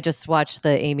 I just watched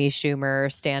the Amy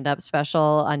Schumer stand-up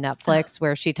special on Netflix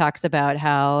where she talks about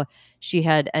how she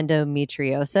had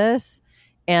endometriosis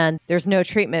and there's no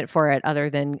treatment for it other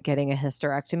than getting a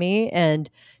hysterectomy. And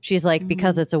she's like,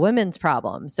 because it's a women's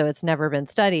problem, so it's never been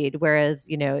studied. Whereas,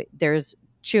 there's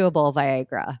chewable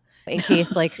Viagra in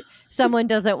case like someone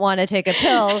doesn't want to take a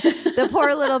pill, the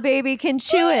poor little baby can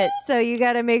chew it. So you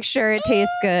got to make sure it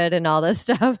tastes good and all this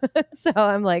stuff. So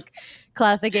I'm like,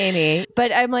 classic Amy.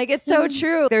 But I'm like, it's so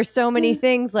true. There's so many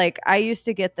things. Like I used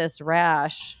to get this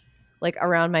rash like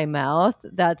around my mouth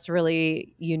that's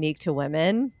really unique to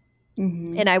women.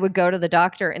 And I would go to the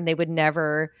doctor and they would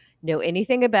never know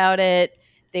anything about it.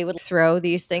 They would throw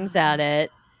these things at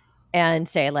it and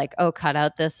say like, oh, cut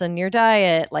out this in your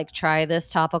diet, like try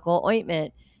this topical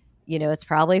ointment. It's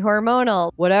probably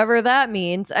hormonal, whatever that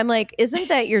means. I'm like, isn't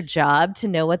that your job to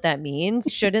know what that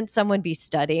means? Shouldn't someone be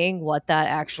studying what that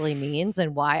actually means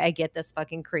and why I get this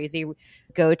fucking crazy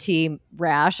goatee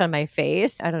rash on my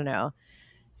face? I don't know.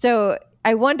 So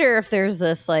I wonder if there's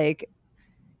this like,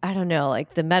 I don't know,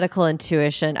 like the medical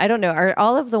intuition. I don't know. Are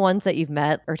all of the ones that you've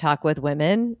met or talk with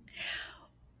women?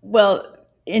 Well,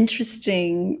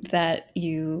 interesting that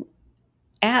you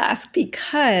ask,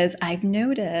 because I've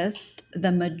noticed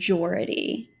the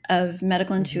majority of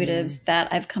medical intuitives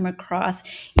that I've come across,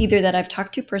 either that I've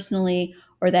talked to personally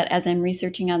or that as I'm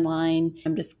researching online,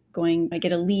 I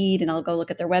get a lead and I'll go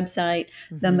look at their website.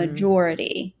 The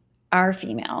majority are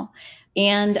female.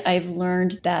 And I've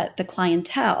learned that the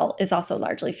clientele is also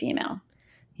largely female.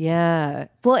 Yeah.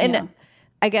 Well, and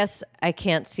I guess I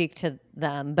can't speak to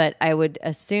them, but I would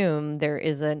assume there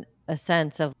is a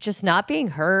sense of just not being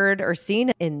heard or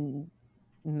seen in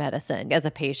medicine as a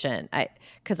patient.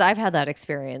 Because I've had that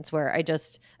experience where I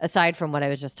just, aside from what I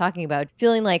was just talking about,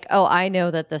 feeling like, oh, I know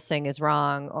that this thing is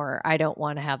wrong or I don't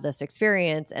want to have this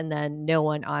experience, and then no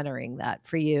one honoring that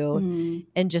for you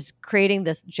and just creating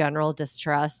this general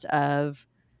distrust of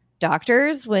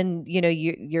doctors when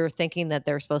you're thinking that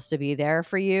they're supposed to be there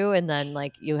for you, and then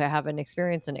like you have an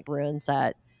experience and it ruins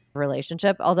that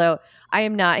relationship. Although I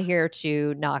am not here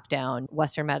to knock down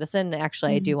Western medicine.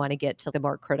 Actually, I do want to get to the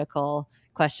more critical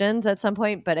questions at some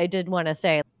point, but I did want to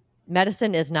say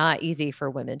medicine is not easy for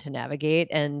women to navigate,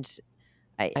 and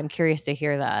I'm curious to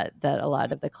hear that a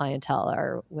lot of the clientele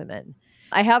are women.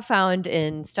 I have found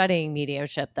in studying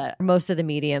mediumship that most of the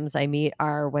mediums I meet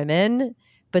are women.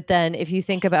 But then if you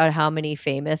think about how many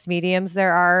famous mediums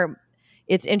there are,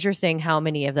 it's interesting how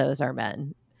many of those are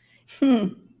men,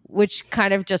 which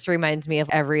kind of just reminds me of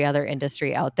every other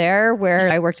industry out there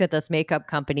where I worked at this makeup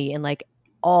company and like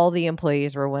all the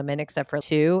employees were women except for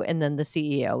 2. And then the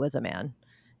CEO was a man.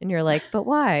 And you're like, but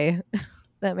why?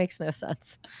 That makes no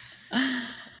sense.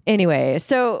 Anyway,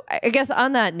 so I guess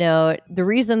on that note, the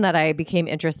reason that I became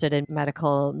interested in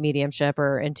medical mediumship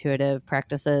or intuitive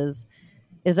practices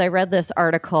is I read this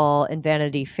article in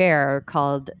Vanity Fair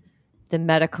called The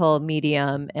Medical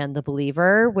Medium and the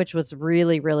Believer, which was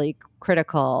really, really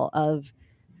critical of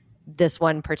this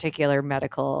one particular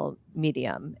medical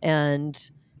medium. And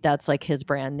that's like his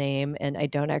brand name. And I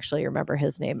don't actually remember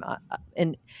his name.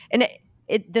 And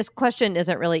this question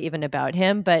isn't really even about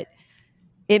him, but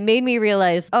it made me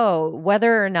realize,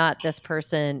 whether or not this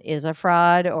person is a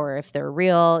fraud or if they're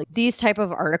real, these type of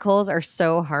articles are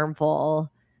so harmful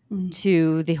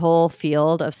to the whole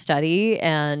field of study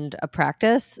and a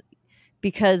practice,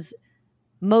 because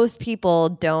most people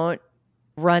don't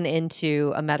run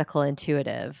into a medical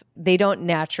intuitive. They don't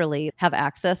naturally have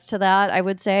access to that, I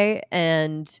would say,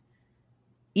 and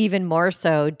even more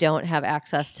so don't have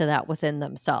access to that within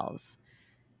themselves,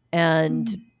 and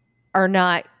are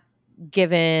not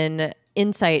given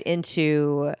insight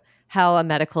into how a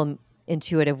medical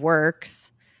intuitive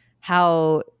works,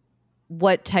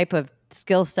 what type of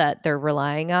skill set they're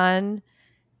relying on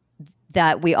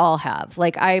that we all have.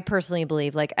 Like, I personally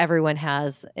believe like everyone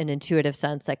has an intuitive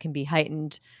sense that can be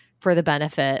heightened for the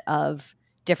benefit of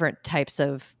different types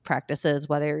of practices,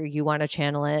 whether you want to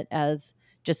channel it as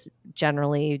just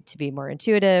generally to be more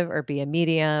intuitive or be a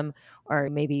medium, or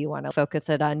maybe you want to focus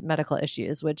it on medical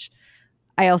issues, which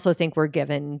I also think we're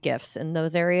given gifts in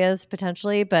those areas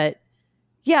potentially. But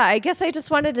yeah, I guess I just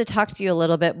wanted to talk to you a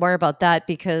little bit more about that,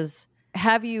 because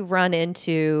have you run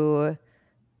into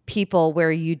people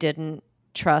where you didn't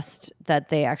trust that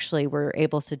they actually were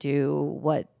able to do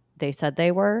what they said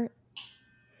they were?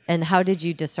 And how did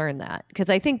you discern that? Because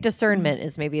I think discernment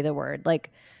is maybe the word.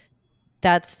 Like,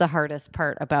 that's the hardest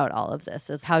part about all of this,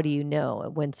 is how do you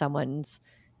know when someone's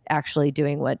actually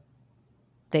doing what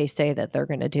they say that they're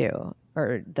going to do,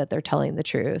 or that they're telling the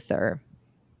truth? Or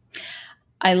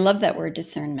I love that word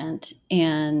discernment.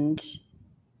 And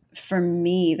for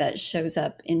me, that shows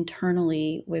up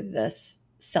internally with this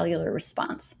cellular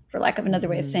response, for lack of another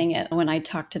way of saying it. When I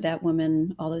talked to that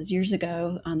woman all those years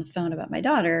ago on the phone about my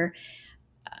daughter,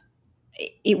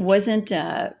 it wasn't,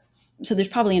 so there's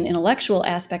probably an intellectual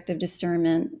aspect of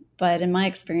discernment, but in my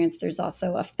experience, there's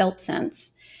also a felt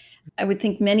sense. I would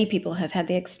think many people have had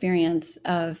the experience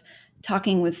of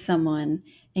talking with someone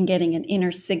and getting an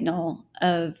inner signal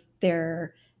of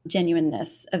their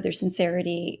genuineness, of their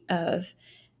sincerity,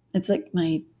 it's like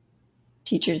my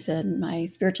teachers in my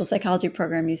spiritual psychology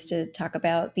program used to talk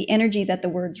about the energy that the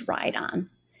words ride on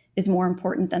is more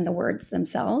important than the words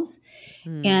themselves.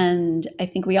 And I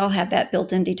think we all have that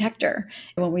built-in detector.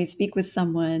 When we speak with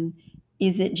someone,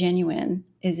 is it genuine?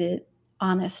 Is it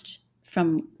honest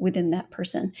from within that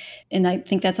person? And I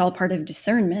think that's all part of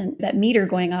discernment, that meter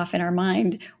going off in our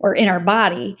mind or in our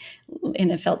body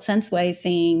in a felt sense way,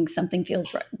 saying something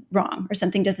feels wrong or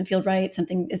something doesn't feel right,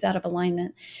 something is out of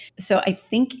alignment. So I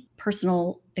think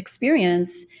personal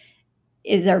experience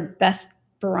is our best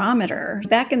barometer.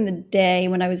 Back in the day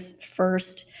when I was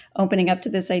first opening up to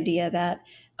this idea that,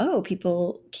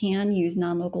 people can use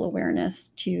non-local awareness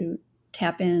to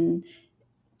tap in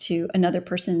to another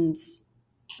person's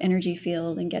energy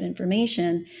field and get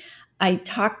information, I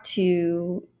talked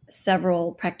to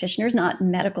several practitioners, not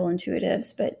medical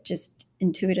intuitives, but just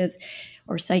intuitives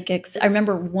or psychics. I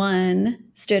remember one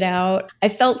stood out. I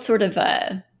felt sort of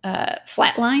a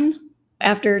flatline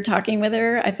after talking with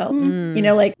her. I felt,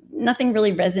 like nothing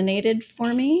really resonated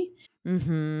for me.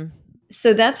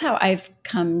 So that's how I've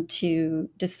come to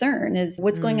discern is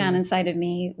what's going on inside of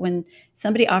me when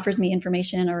somebody offers me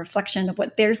information or reflection of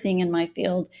what they're seeing in my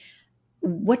field.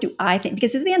 What do I think?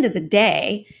 Because at the end of the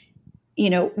day,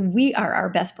 we are our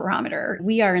best barometer.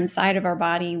 We are inside of our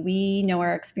body. We know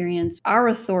our experience. Our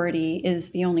authority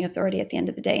is the only authority at the end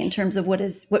of the day in terms of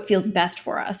what feels best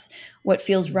for us, what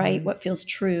feels right, what feels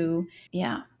true.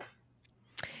 Yeah.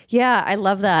 Yeah, I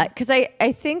love that. Because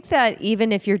I think that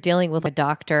even if you're dealing with a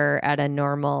doctor at a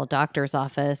normal doctor's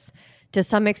office, to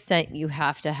some extent you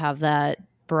have to have that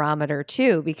barometer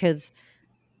too, because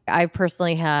I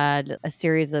personally had a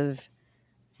series of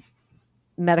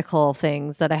medical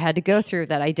things that I had to go through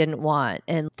that I didn't want.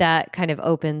 And that kind of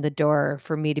opened the door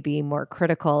for me to be more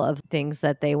critical of things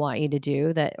that they want you to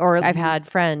do. Or I've had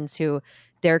friends who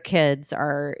their kids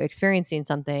are experiencing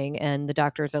something and the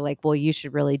doctors are like, well, you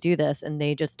should really do this. And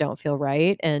they just don't feel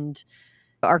right. And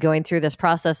are going through this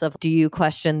process of, do you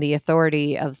question the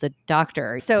authority of the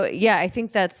doctor? So yeah, I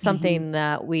think that's something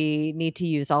that we need to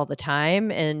use all the time.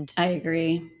 And I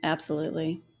agree.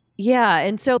 Absolutely. Yeah.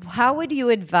 And so how would you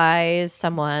advise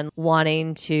someone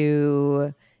wanting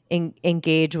to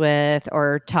engage with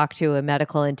or talk to a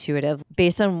medical intuitive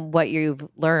based on what you've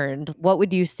learned? What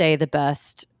would you say the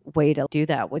best way to do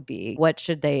that would be? What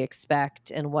should they expect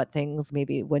and what things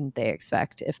maybe wouldn't they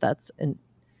expect, if that's an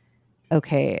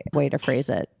okay way to phrase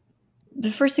it?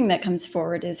 The first thing that comes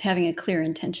forward is having a clear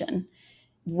intention.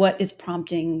 What is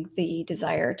prompting the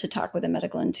desire to talk with a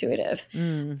medical intuitive?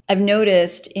 I've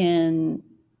noticed in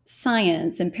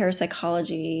science and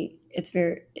parapsychology, it's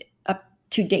very up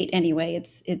to date anyway.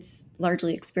 It's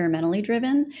largely experimentally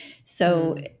driven.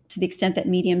 So to the extent that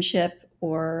mediumship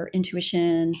or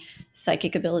intuition,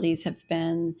 psychic abilities have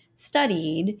been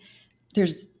studied,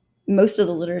 there's most of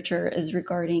the literature is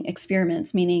regarding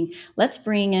experiments, meaning let's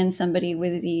bring in somebody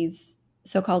with these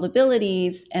so-called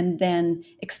abilities and then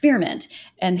experiment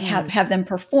and have them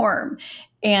perform.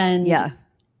 And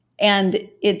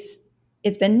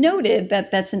it's been noted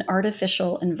that that's an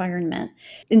artificial environment.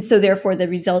 And so therefore the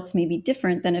results may be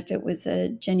different than if it was a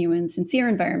genuine, sincere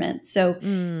environment. So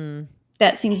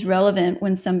that seems relevant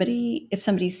when if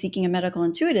somebody's seeking a medical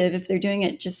intuitive, if they're doing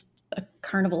it, just a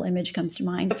carnival image comes to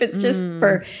mind. If it's just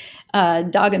for a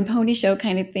dog and pony show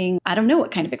kind of thing, I don't know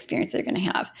what kind of experience they're going to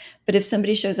have. But if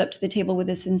somebody shows up to the table with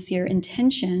a sincere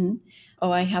intention,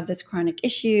 oh, I have this chronic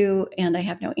issue and I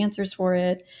have no answers for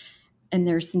it, and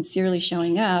they're sincerely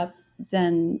showing up,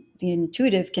 then the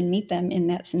intuitive can meet them in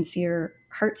that sincere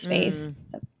heart space,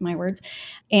 my words.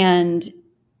 And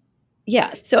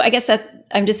yeah, so I guess that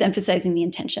I'm just emphasizing the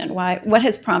intention. What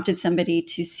has prompted somebody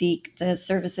to seek the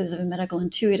services of a medical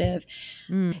intuitive?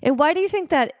 And why do you think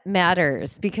that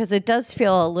matters? Because it does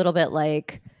feel a little bit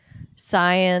like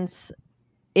science,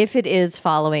 if it is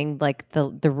following like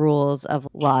the rules of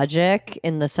logic,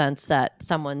 in the sense that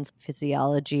someone's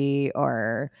physiology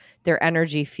or their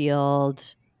energy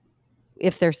field,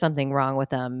 if there's something wrong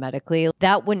with them medically,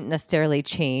 that wouldn't necessarily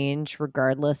change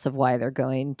regardless of why they're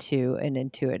going to an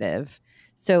intuitive.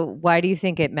 So why do you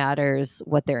think it matters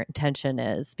what their intention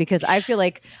is? Because I feel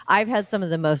like I've had some of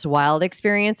the most wild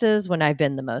experiences when I've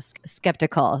been the most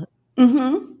skeptical.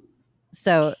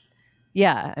 So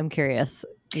yeah, I'm curious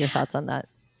your thoughts on that.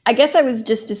 I guess I was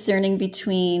just discerning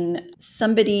between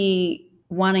somebody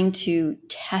wanting to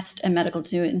test a medical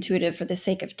intuitive for the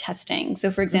sake of testing.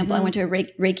 So for example, I went to a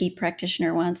Reiki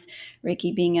practitioner once,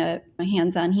 Reiki being a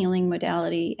hands-on healing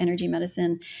modality, energy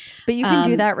medicine. But you can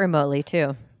do that remotely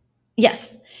too.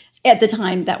 Yes. At the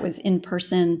time that was in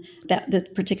person, that the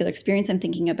particular experience I'm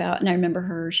thinking about. And I remember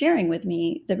her sharing with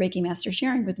me, the Reiki master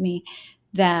sharing with me,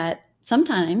 that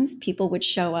sometimes people would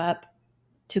show up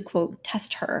to quote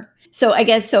test her. So I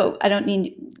guess I don't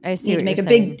need to make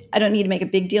a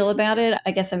big deal about it.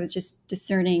 I guess I was just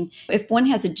discerning if one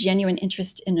has a genuine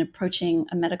interest in approaching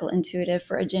a medical intuitive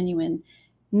for a genuine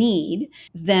need,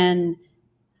 then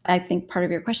I think part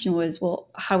of your question was, well,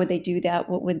 how would they do that?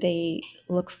 What would they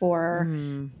look for?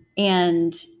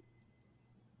 And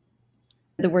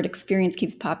the word experience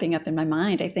keeps popping up in my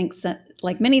mind. I think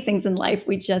like many things in life,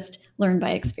 we just learn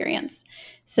by experience.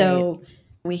 So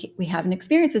we have an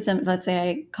experience with some, let's say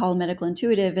I call a medical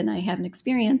intuitive and I have an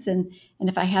experience. And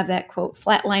if I have that quote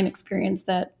flatline experience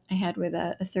that I had with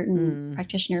a certain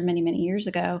practitioner many, many years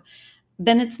ago,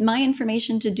 then it's my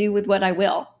information to do with what I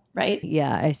will, right?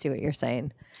 Yeah, I see what you're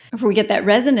saying. If we get that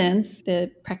resonance,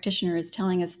 the practitioner is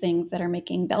telling us things that are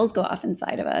making bells go off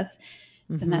inside of us,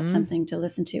 then that's something to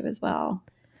listen to as well.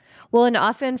 Well, and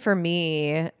often for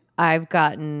me, I've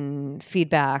gotten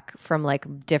feedback from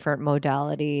like different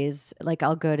modalities. Like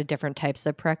I'll go to different types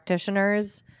of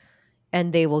practitioners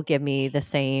and they will give me the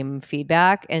same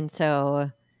feedback. And so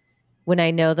when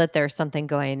I know that there's something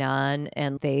going on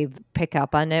and they pick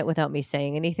up on it without me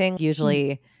saying anything,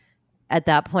 usually at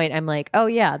that point, I'm like, oh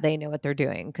yeah, they know what they're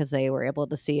doing because they were able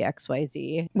to see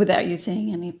XYZ. Without you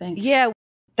saying anything. Yeah.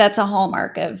 That's a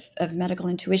hallmark of medical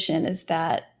intuition, is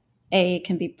that A,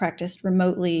 can be practiced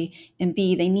remotely, and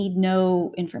B, they need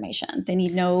no information. They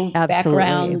need no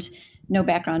background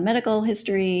medical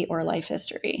history or life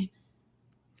history.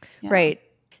 Yeah. Right.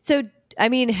 So, I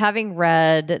mean, having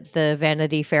read the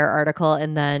Vanity Fair article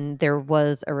and then there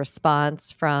was a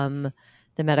response from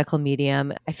the medical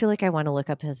medium, I feel like I want to look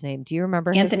up his name. Do you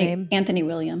remember his name? Anthony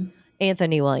William.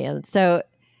 Anthony Williams. So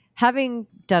having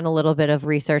done a little bit of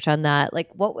research on that, like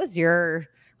what was your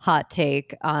hot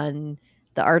take on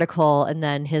the article and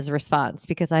then his response?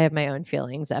 Because I have my own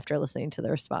feelings after listening to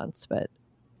the response, but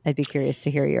I'd be curious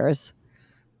to hear yours.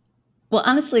 Well,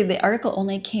 honestly, the article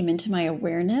only came into my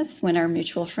awareness when our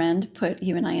mutual friend put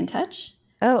you and I in touch.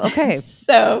 Oh, okay.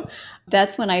 So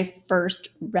that's when I first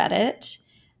read it.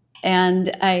 And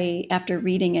after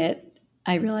reading it,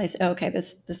 I realized, oh, okay,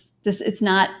 this it's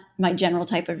not my general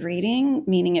type of reading,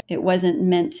 meaning it wasn't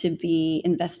meant to be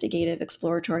investigative,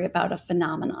 exploratory about a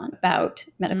phenomenon, about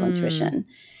medical intuition.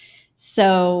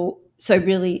 So I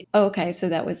really, okay, so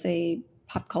that was a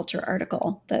pop culture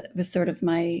article. That was sort of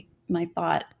my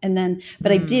thought. And then,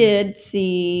 but I did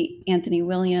see Anthony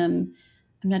William.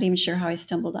 I'm not even sure how I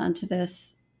stumbled onto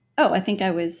this. Oh, I think I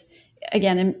was,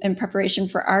 again, in preparation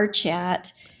for our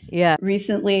chat. Yeah.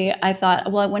 Recently, I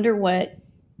thought, well, I wonder what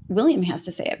William has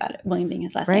to say about it, William being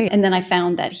his last name. Right. And then I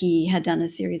found that he had done a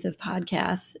series of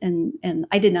podcasts, and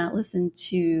I did not listen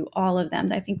to all of them.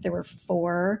 I think there were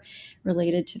 4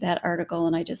 related to that article,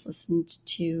 and I just listened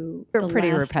to They're the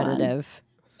pretty last repetitive.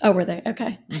 one. Oh, were they?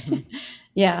 Okay. Mm-hmm.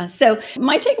 Yeah. So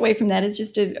my takeaway from that is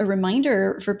just a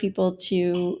reminder for people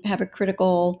to have a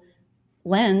critical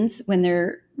lens when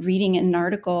they're reading an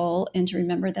article, and to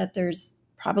remember that there's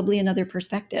probably another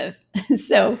perspective.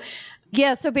 So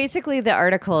Yeah, so basically the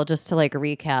article, just to like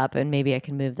recap, and maybe I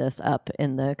can move this up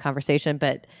in the conversation,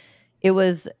 but it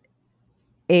was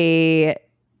a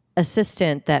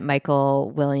assistant that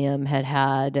Michael William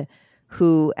had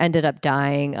who ended up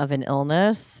dying of an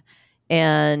illness.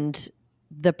 And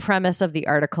the premise of the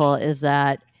article is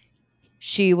that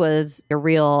she was a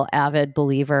real avid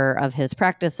believer of his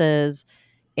practices,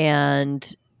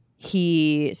 and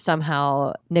he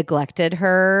somehow neglected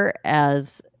her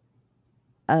as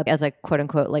a quote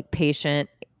unquote like patient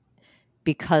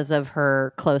because of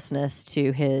her closeness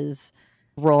to his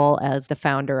role as the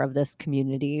founder of this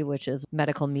community, which is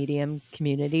medical medium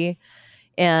community.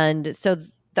 And so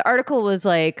the article was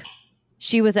like,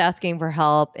 she was asking for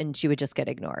help and she would just get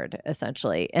ignored,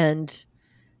 essentially. And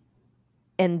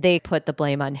they put the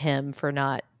blame on him for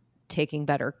not taking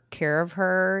better care of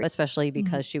her, especially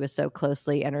because she was so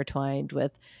closely intertwined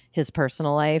with his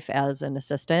personal life as an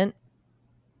assistant.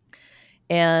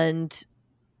 And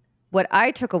what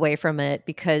I took away from it,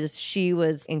 because she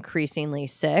was increasingly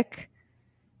sick,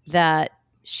 that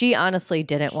she honestly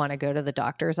didn't want to go to the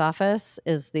doctor's office,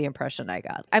 is the impression I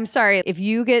got. I'm sorry, if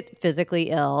you get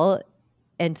physically ill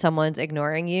and someone's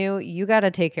ignoring you, you got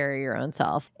to take care of your own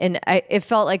self. And it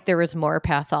felt like there was more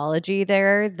pathology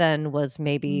there than was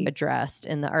maybe addressed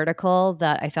in the article,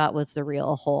 that I thought was the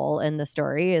real hole in the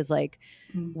story, is like,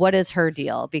 what is her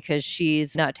deal? Because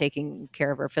she's not taking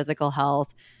care of her physical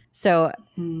health. So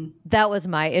that was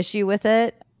my issue with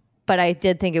it. But I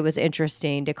did think it was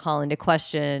interesting to call into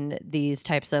question these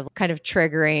types of kind of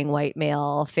triggering white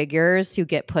male figures who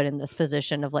get put in this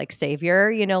position of like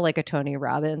savior, you know, like a Tony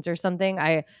Robbins or something.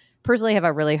 I personally have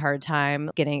a really hard time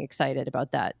getting excited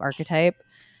about that archetype.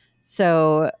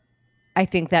 So I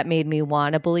think that made me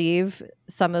want to believe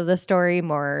some of the story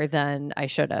more than I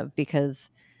should have,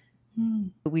 because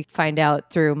we find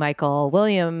out through Michael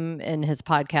William in his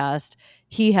podcast,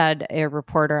 he had a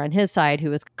reporter on his side who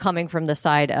was coming from the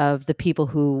side of the people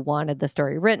who wanted the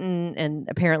story written. And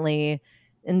apparently,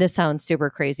 and this sounds super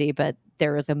crazy, but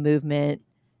there was a movement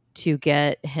to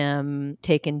get him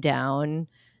taken down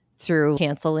through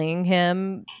canceling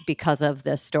him because of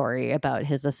this story about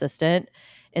his assistant.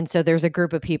 And so there's a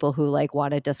group of people who like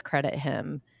want to discredit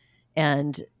him.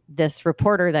 And this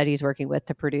reporter that he's working with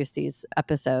to produce these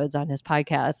episodes on his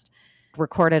podcast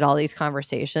recorded all these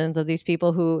conversations of these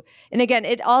people who, and again,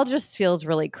 it all just feels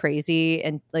really crazy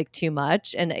and like too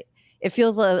much. And it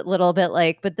feels a little bit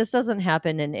like, but this doesn't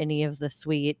happen in any of the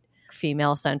sweet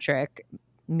female centric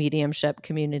mediumship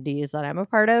communities that I'm a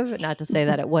part of. Not to say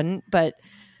that it wouldn't, but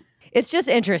it's just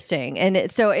interesting. And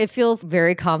so it feels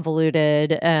very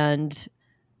convoluted and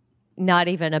not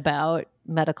even about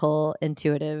medical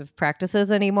intuitive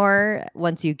practices anymore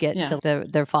once you get to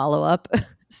the follow-up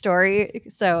story.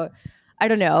 So I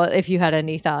don't know if you had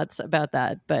any thoughts about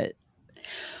that, but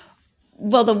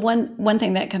well, the one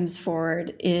thing that comes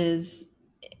forward is,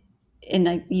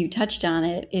 and you touched on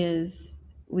it, is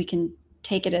we can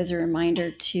take it as a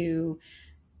reminder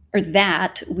or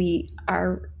that we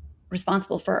are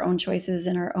responsible for our own choices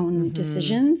and our own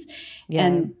decisions. Yeah.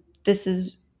 And this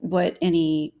is what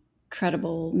any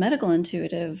credible medical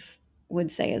intuitive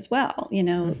would say as well, you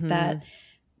know,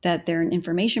 that they're an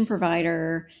information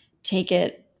provider, take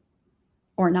it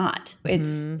or not.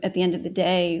 It's at the end of the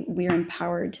day, we're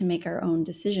empowered to make our own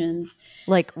decisions.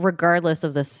 Like regardless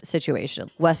of the situation,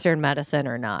 Western medicine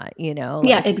or not, you know? Like,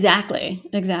 yeah, exactly.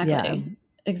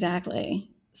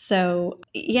 So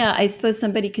yeah, I suppose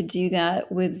somebody could do that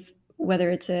with,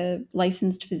 whether it's a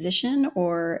licensed physician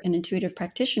or an intuitive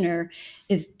practitioner,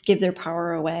 is give their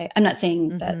power away. I'm not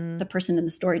saying that the person in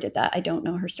the story did that. I don't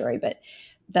know her story, but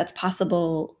that's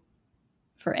possible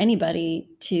for anybody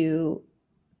to,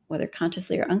 whether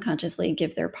consciously or unconsciously,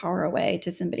 give their power away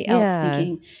to somebody else,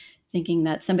 thinking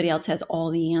that somebody else has all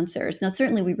the answers. Now,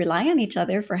 certainly we rely on each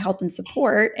other for help and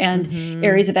support and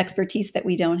areas of expertise that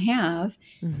we don't have.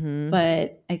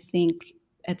 But I think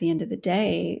at the end of the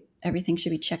day, everything should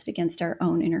be checked against our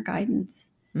own inner guidance.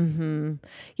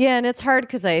 Yeah, and it's hard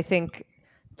because I think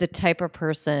the type of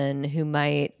person who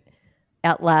might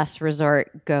at last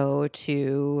resort go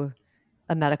to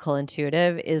a medical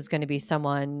intuitive is going to be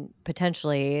someone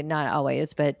potentially, not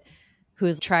always, but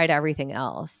who's tried everything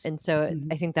else. And so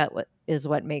I think that is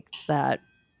what makes that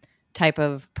type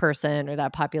of person or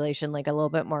that population like a little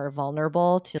bit more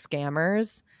vulnerable to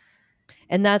scammers.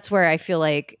 And that's where I feel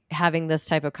like having this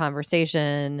type of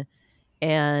conversation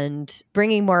and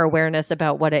bringing more awareness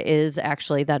about what it is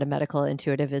actually that a medical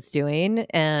intuitive is doing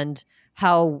and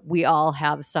how we all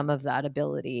have some of that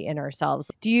ability in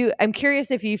ourselves. I'm curious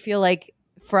if you feel like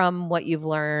from what you've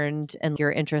learned and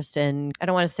your interest in, I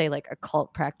don't want to say like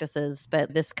occult practices,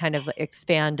 but this kind of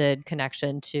expanded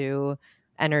connection to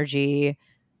energy,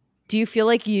 do you feel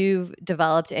like you've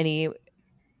developed any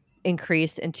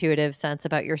increased intuitive sense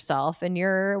about yourself and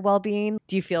your well-being?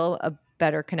 Do you feel a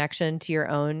better connection to your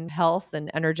own health and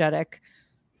energetic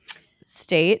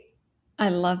state? I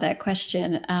love that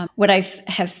question. What I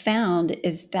have found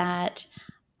is that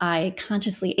I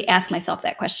consciously ask myself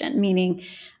that question, meaning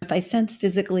if I sense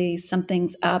physically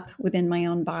something's up within my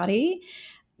own body,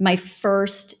 my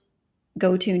first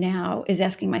go-to now is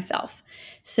asking myself.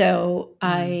 So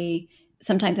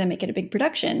sometimes I make it a big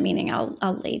production, meaning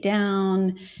I'll lay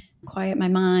down, quiet my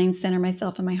mind, center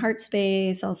myself in my heart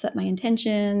space. I'll set my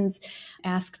intentions,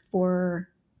 ask for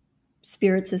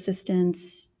spirit's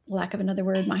assistance, lack of another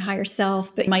word, my higher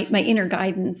self, but my inner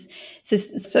guidance.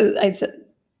 So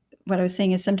what I was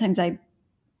saying is sometimes I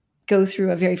go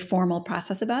through a very formal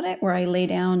process about it where I lay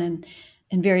down and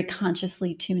very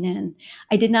consciously tune in.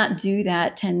 I did not do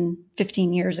that 10,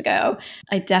 15 years ago.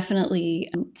 I definitely,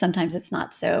 sometimes it's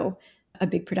not so a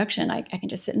big production. I can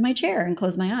just sit in my chair and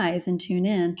close my eyes and tune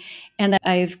in. And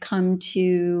I've come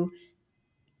to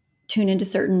tune into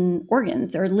certain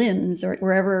organs or limbs or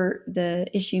wherever the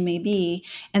issue may be.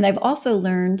 And I've also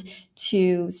learned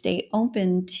to stay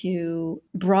open to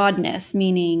broadness,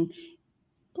 meaning,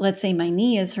 let's say my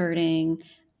knee is hurting.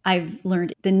 I've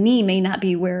learned the knee may not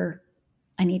be where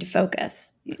I need to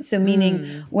focus. So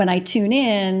meaning when I tune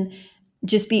in,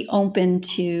 just be open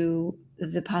to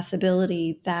the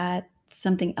possibility that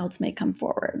something else may come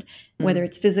forward, whether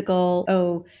it's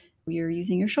physical, you're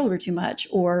using your shoulder too much,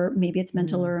 or maybe it's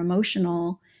mental or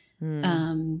emotional.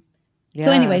 So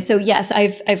anyway, so yes,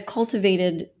 I've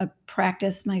cultivated a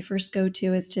practice. My first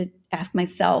go-to is to ask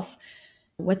myself,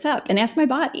 what's up? And ask my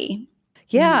body.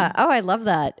 Yeah. Oh, I love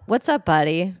that. What's up,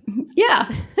 buddy? Yeah.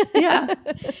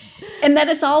 And that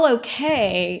it's all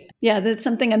okay. Yeah, that's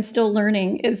something I'm still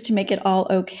learning, is to make it all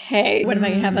okay. When I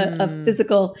have a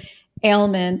physical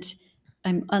ailment,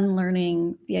 I'm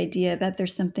unlearning the idea that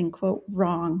there's something, quote,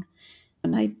 wrong.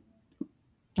 And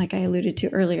like I alluded to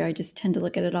earlier, I just tend to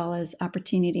look at it all as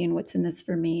opportunity and what's in this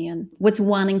for me and what's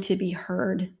wanting to be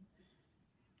heard.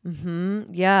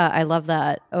 Yeah, I love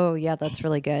that. Oh, yeah, that's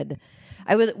really good.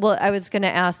 I was going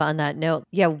to ask on that note,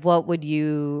 what would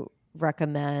you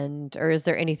recommend, or is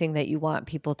there anything that you want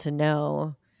people to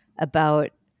know about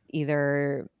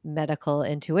either medical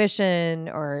intuition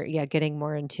or getting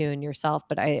more in tune yourself?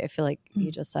 But I feel like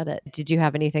you just said it. Did you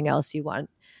have anything else you want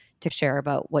to share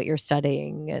about what you're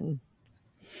studying? And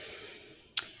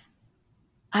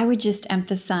I would just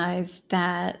emphasize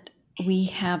that we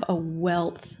have a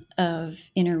wealth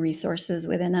of inner resources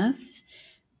within us,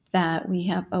 that we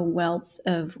have a wealth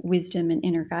of wisdom and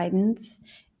inner guidance,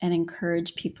 and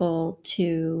encourage people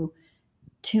to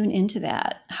tune into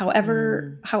that.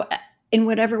 However, in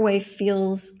whatever way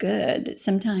feels good.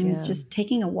 Sometimes just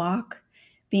taking a walk,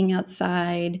 being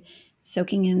outside,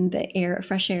 soaking in the air,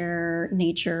 fresh air,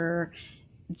 nature,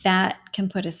 that can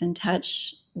put us in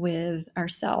touch with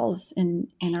ourselves and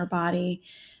our body.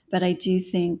 But I do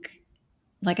think,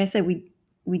 like I said,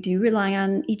 we do rely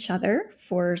on each other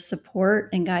for support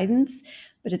and guidance.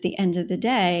 But at the end of the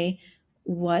day,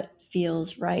 what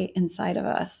feels right inside of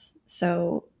us?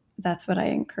 So that's what I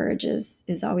encourage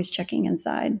is always checking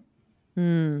inside.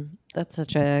 That's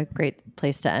such a great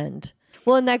place to end.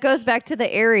 Well, and that goes back to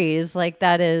the Aries. Like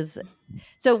that is,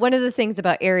 so one of the things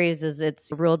about Aries is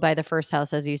it's ruled by the first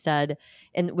house, as you said,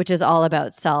 and which is all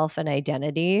about self and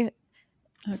identity.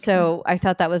 Okay. So I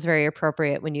thought that was very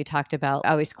appropriate when you talked about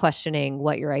always questioning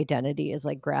what your identity is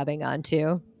like grabbing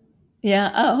onto.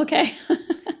 Yeah. Oh, okay.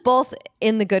 Both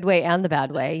in the good way and the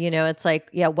bad way. You know, it's like,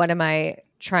 what am I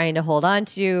trying to hold on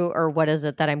to, or what is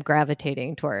it that I'm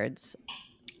gravitating towards?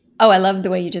 Oh, I love the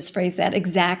way you just phrased that.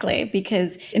 Exactly.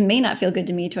 Because it may not feel good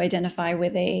to me to identify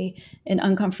with an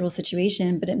uncomfortable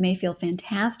situation, but it may feel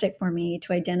fantastic for me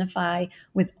to identify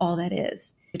with all that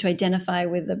is, to identify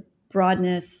with the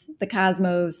broadness, the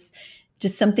cosmos,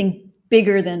 just something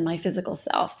bigger than my physical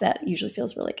self. That usually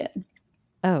feels really good.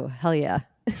 Oh, hell yeah.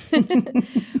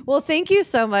 Well, thank you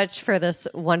so much for this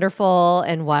wonderful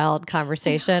and wild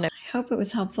conversation. I hope it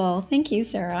was helpful. Thank you,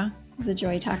 Sarah. It was a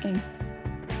joy talking.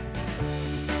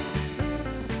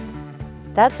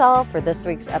 That's all for this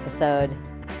week's episode.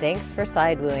 Thanks for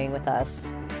side wooing with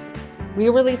us. We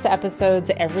release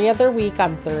episodes every other week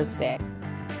on Thursday.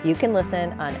 You can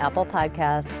listen on Apple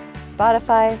Podcasts,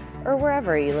 Spotify, or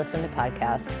wherever you listen to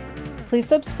podcasts. Please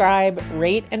subscribe,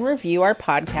 rate, and review our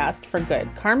podcast for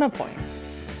good karma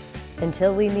points.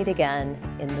 Until we meet again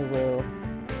in the woo.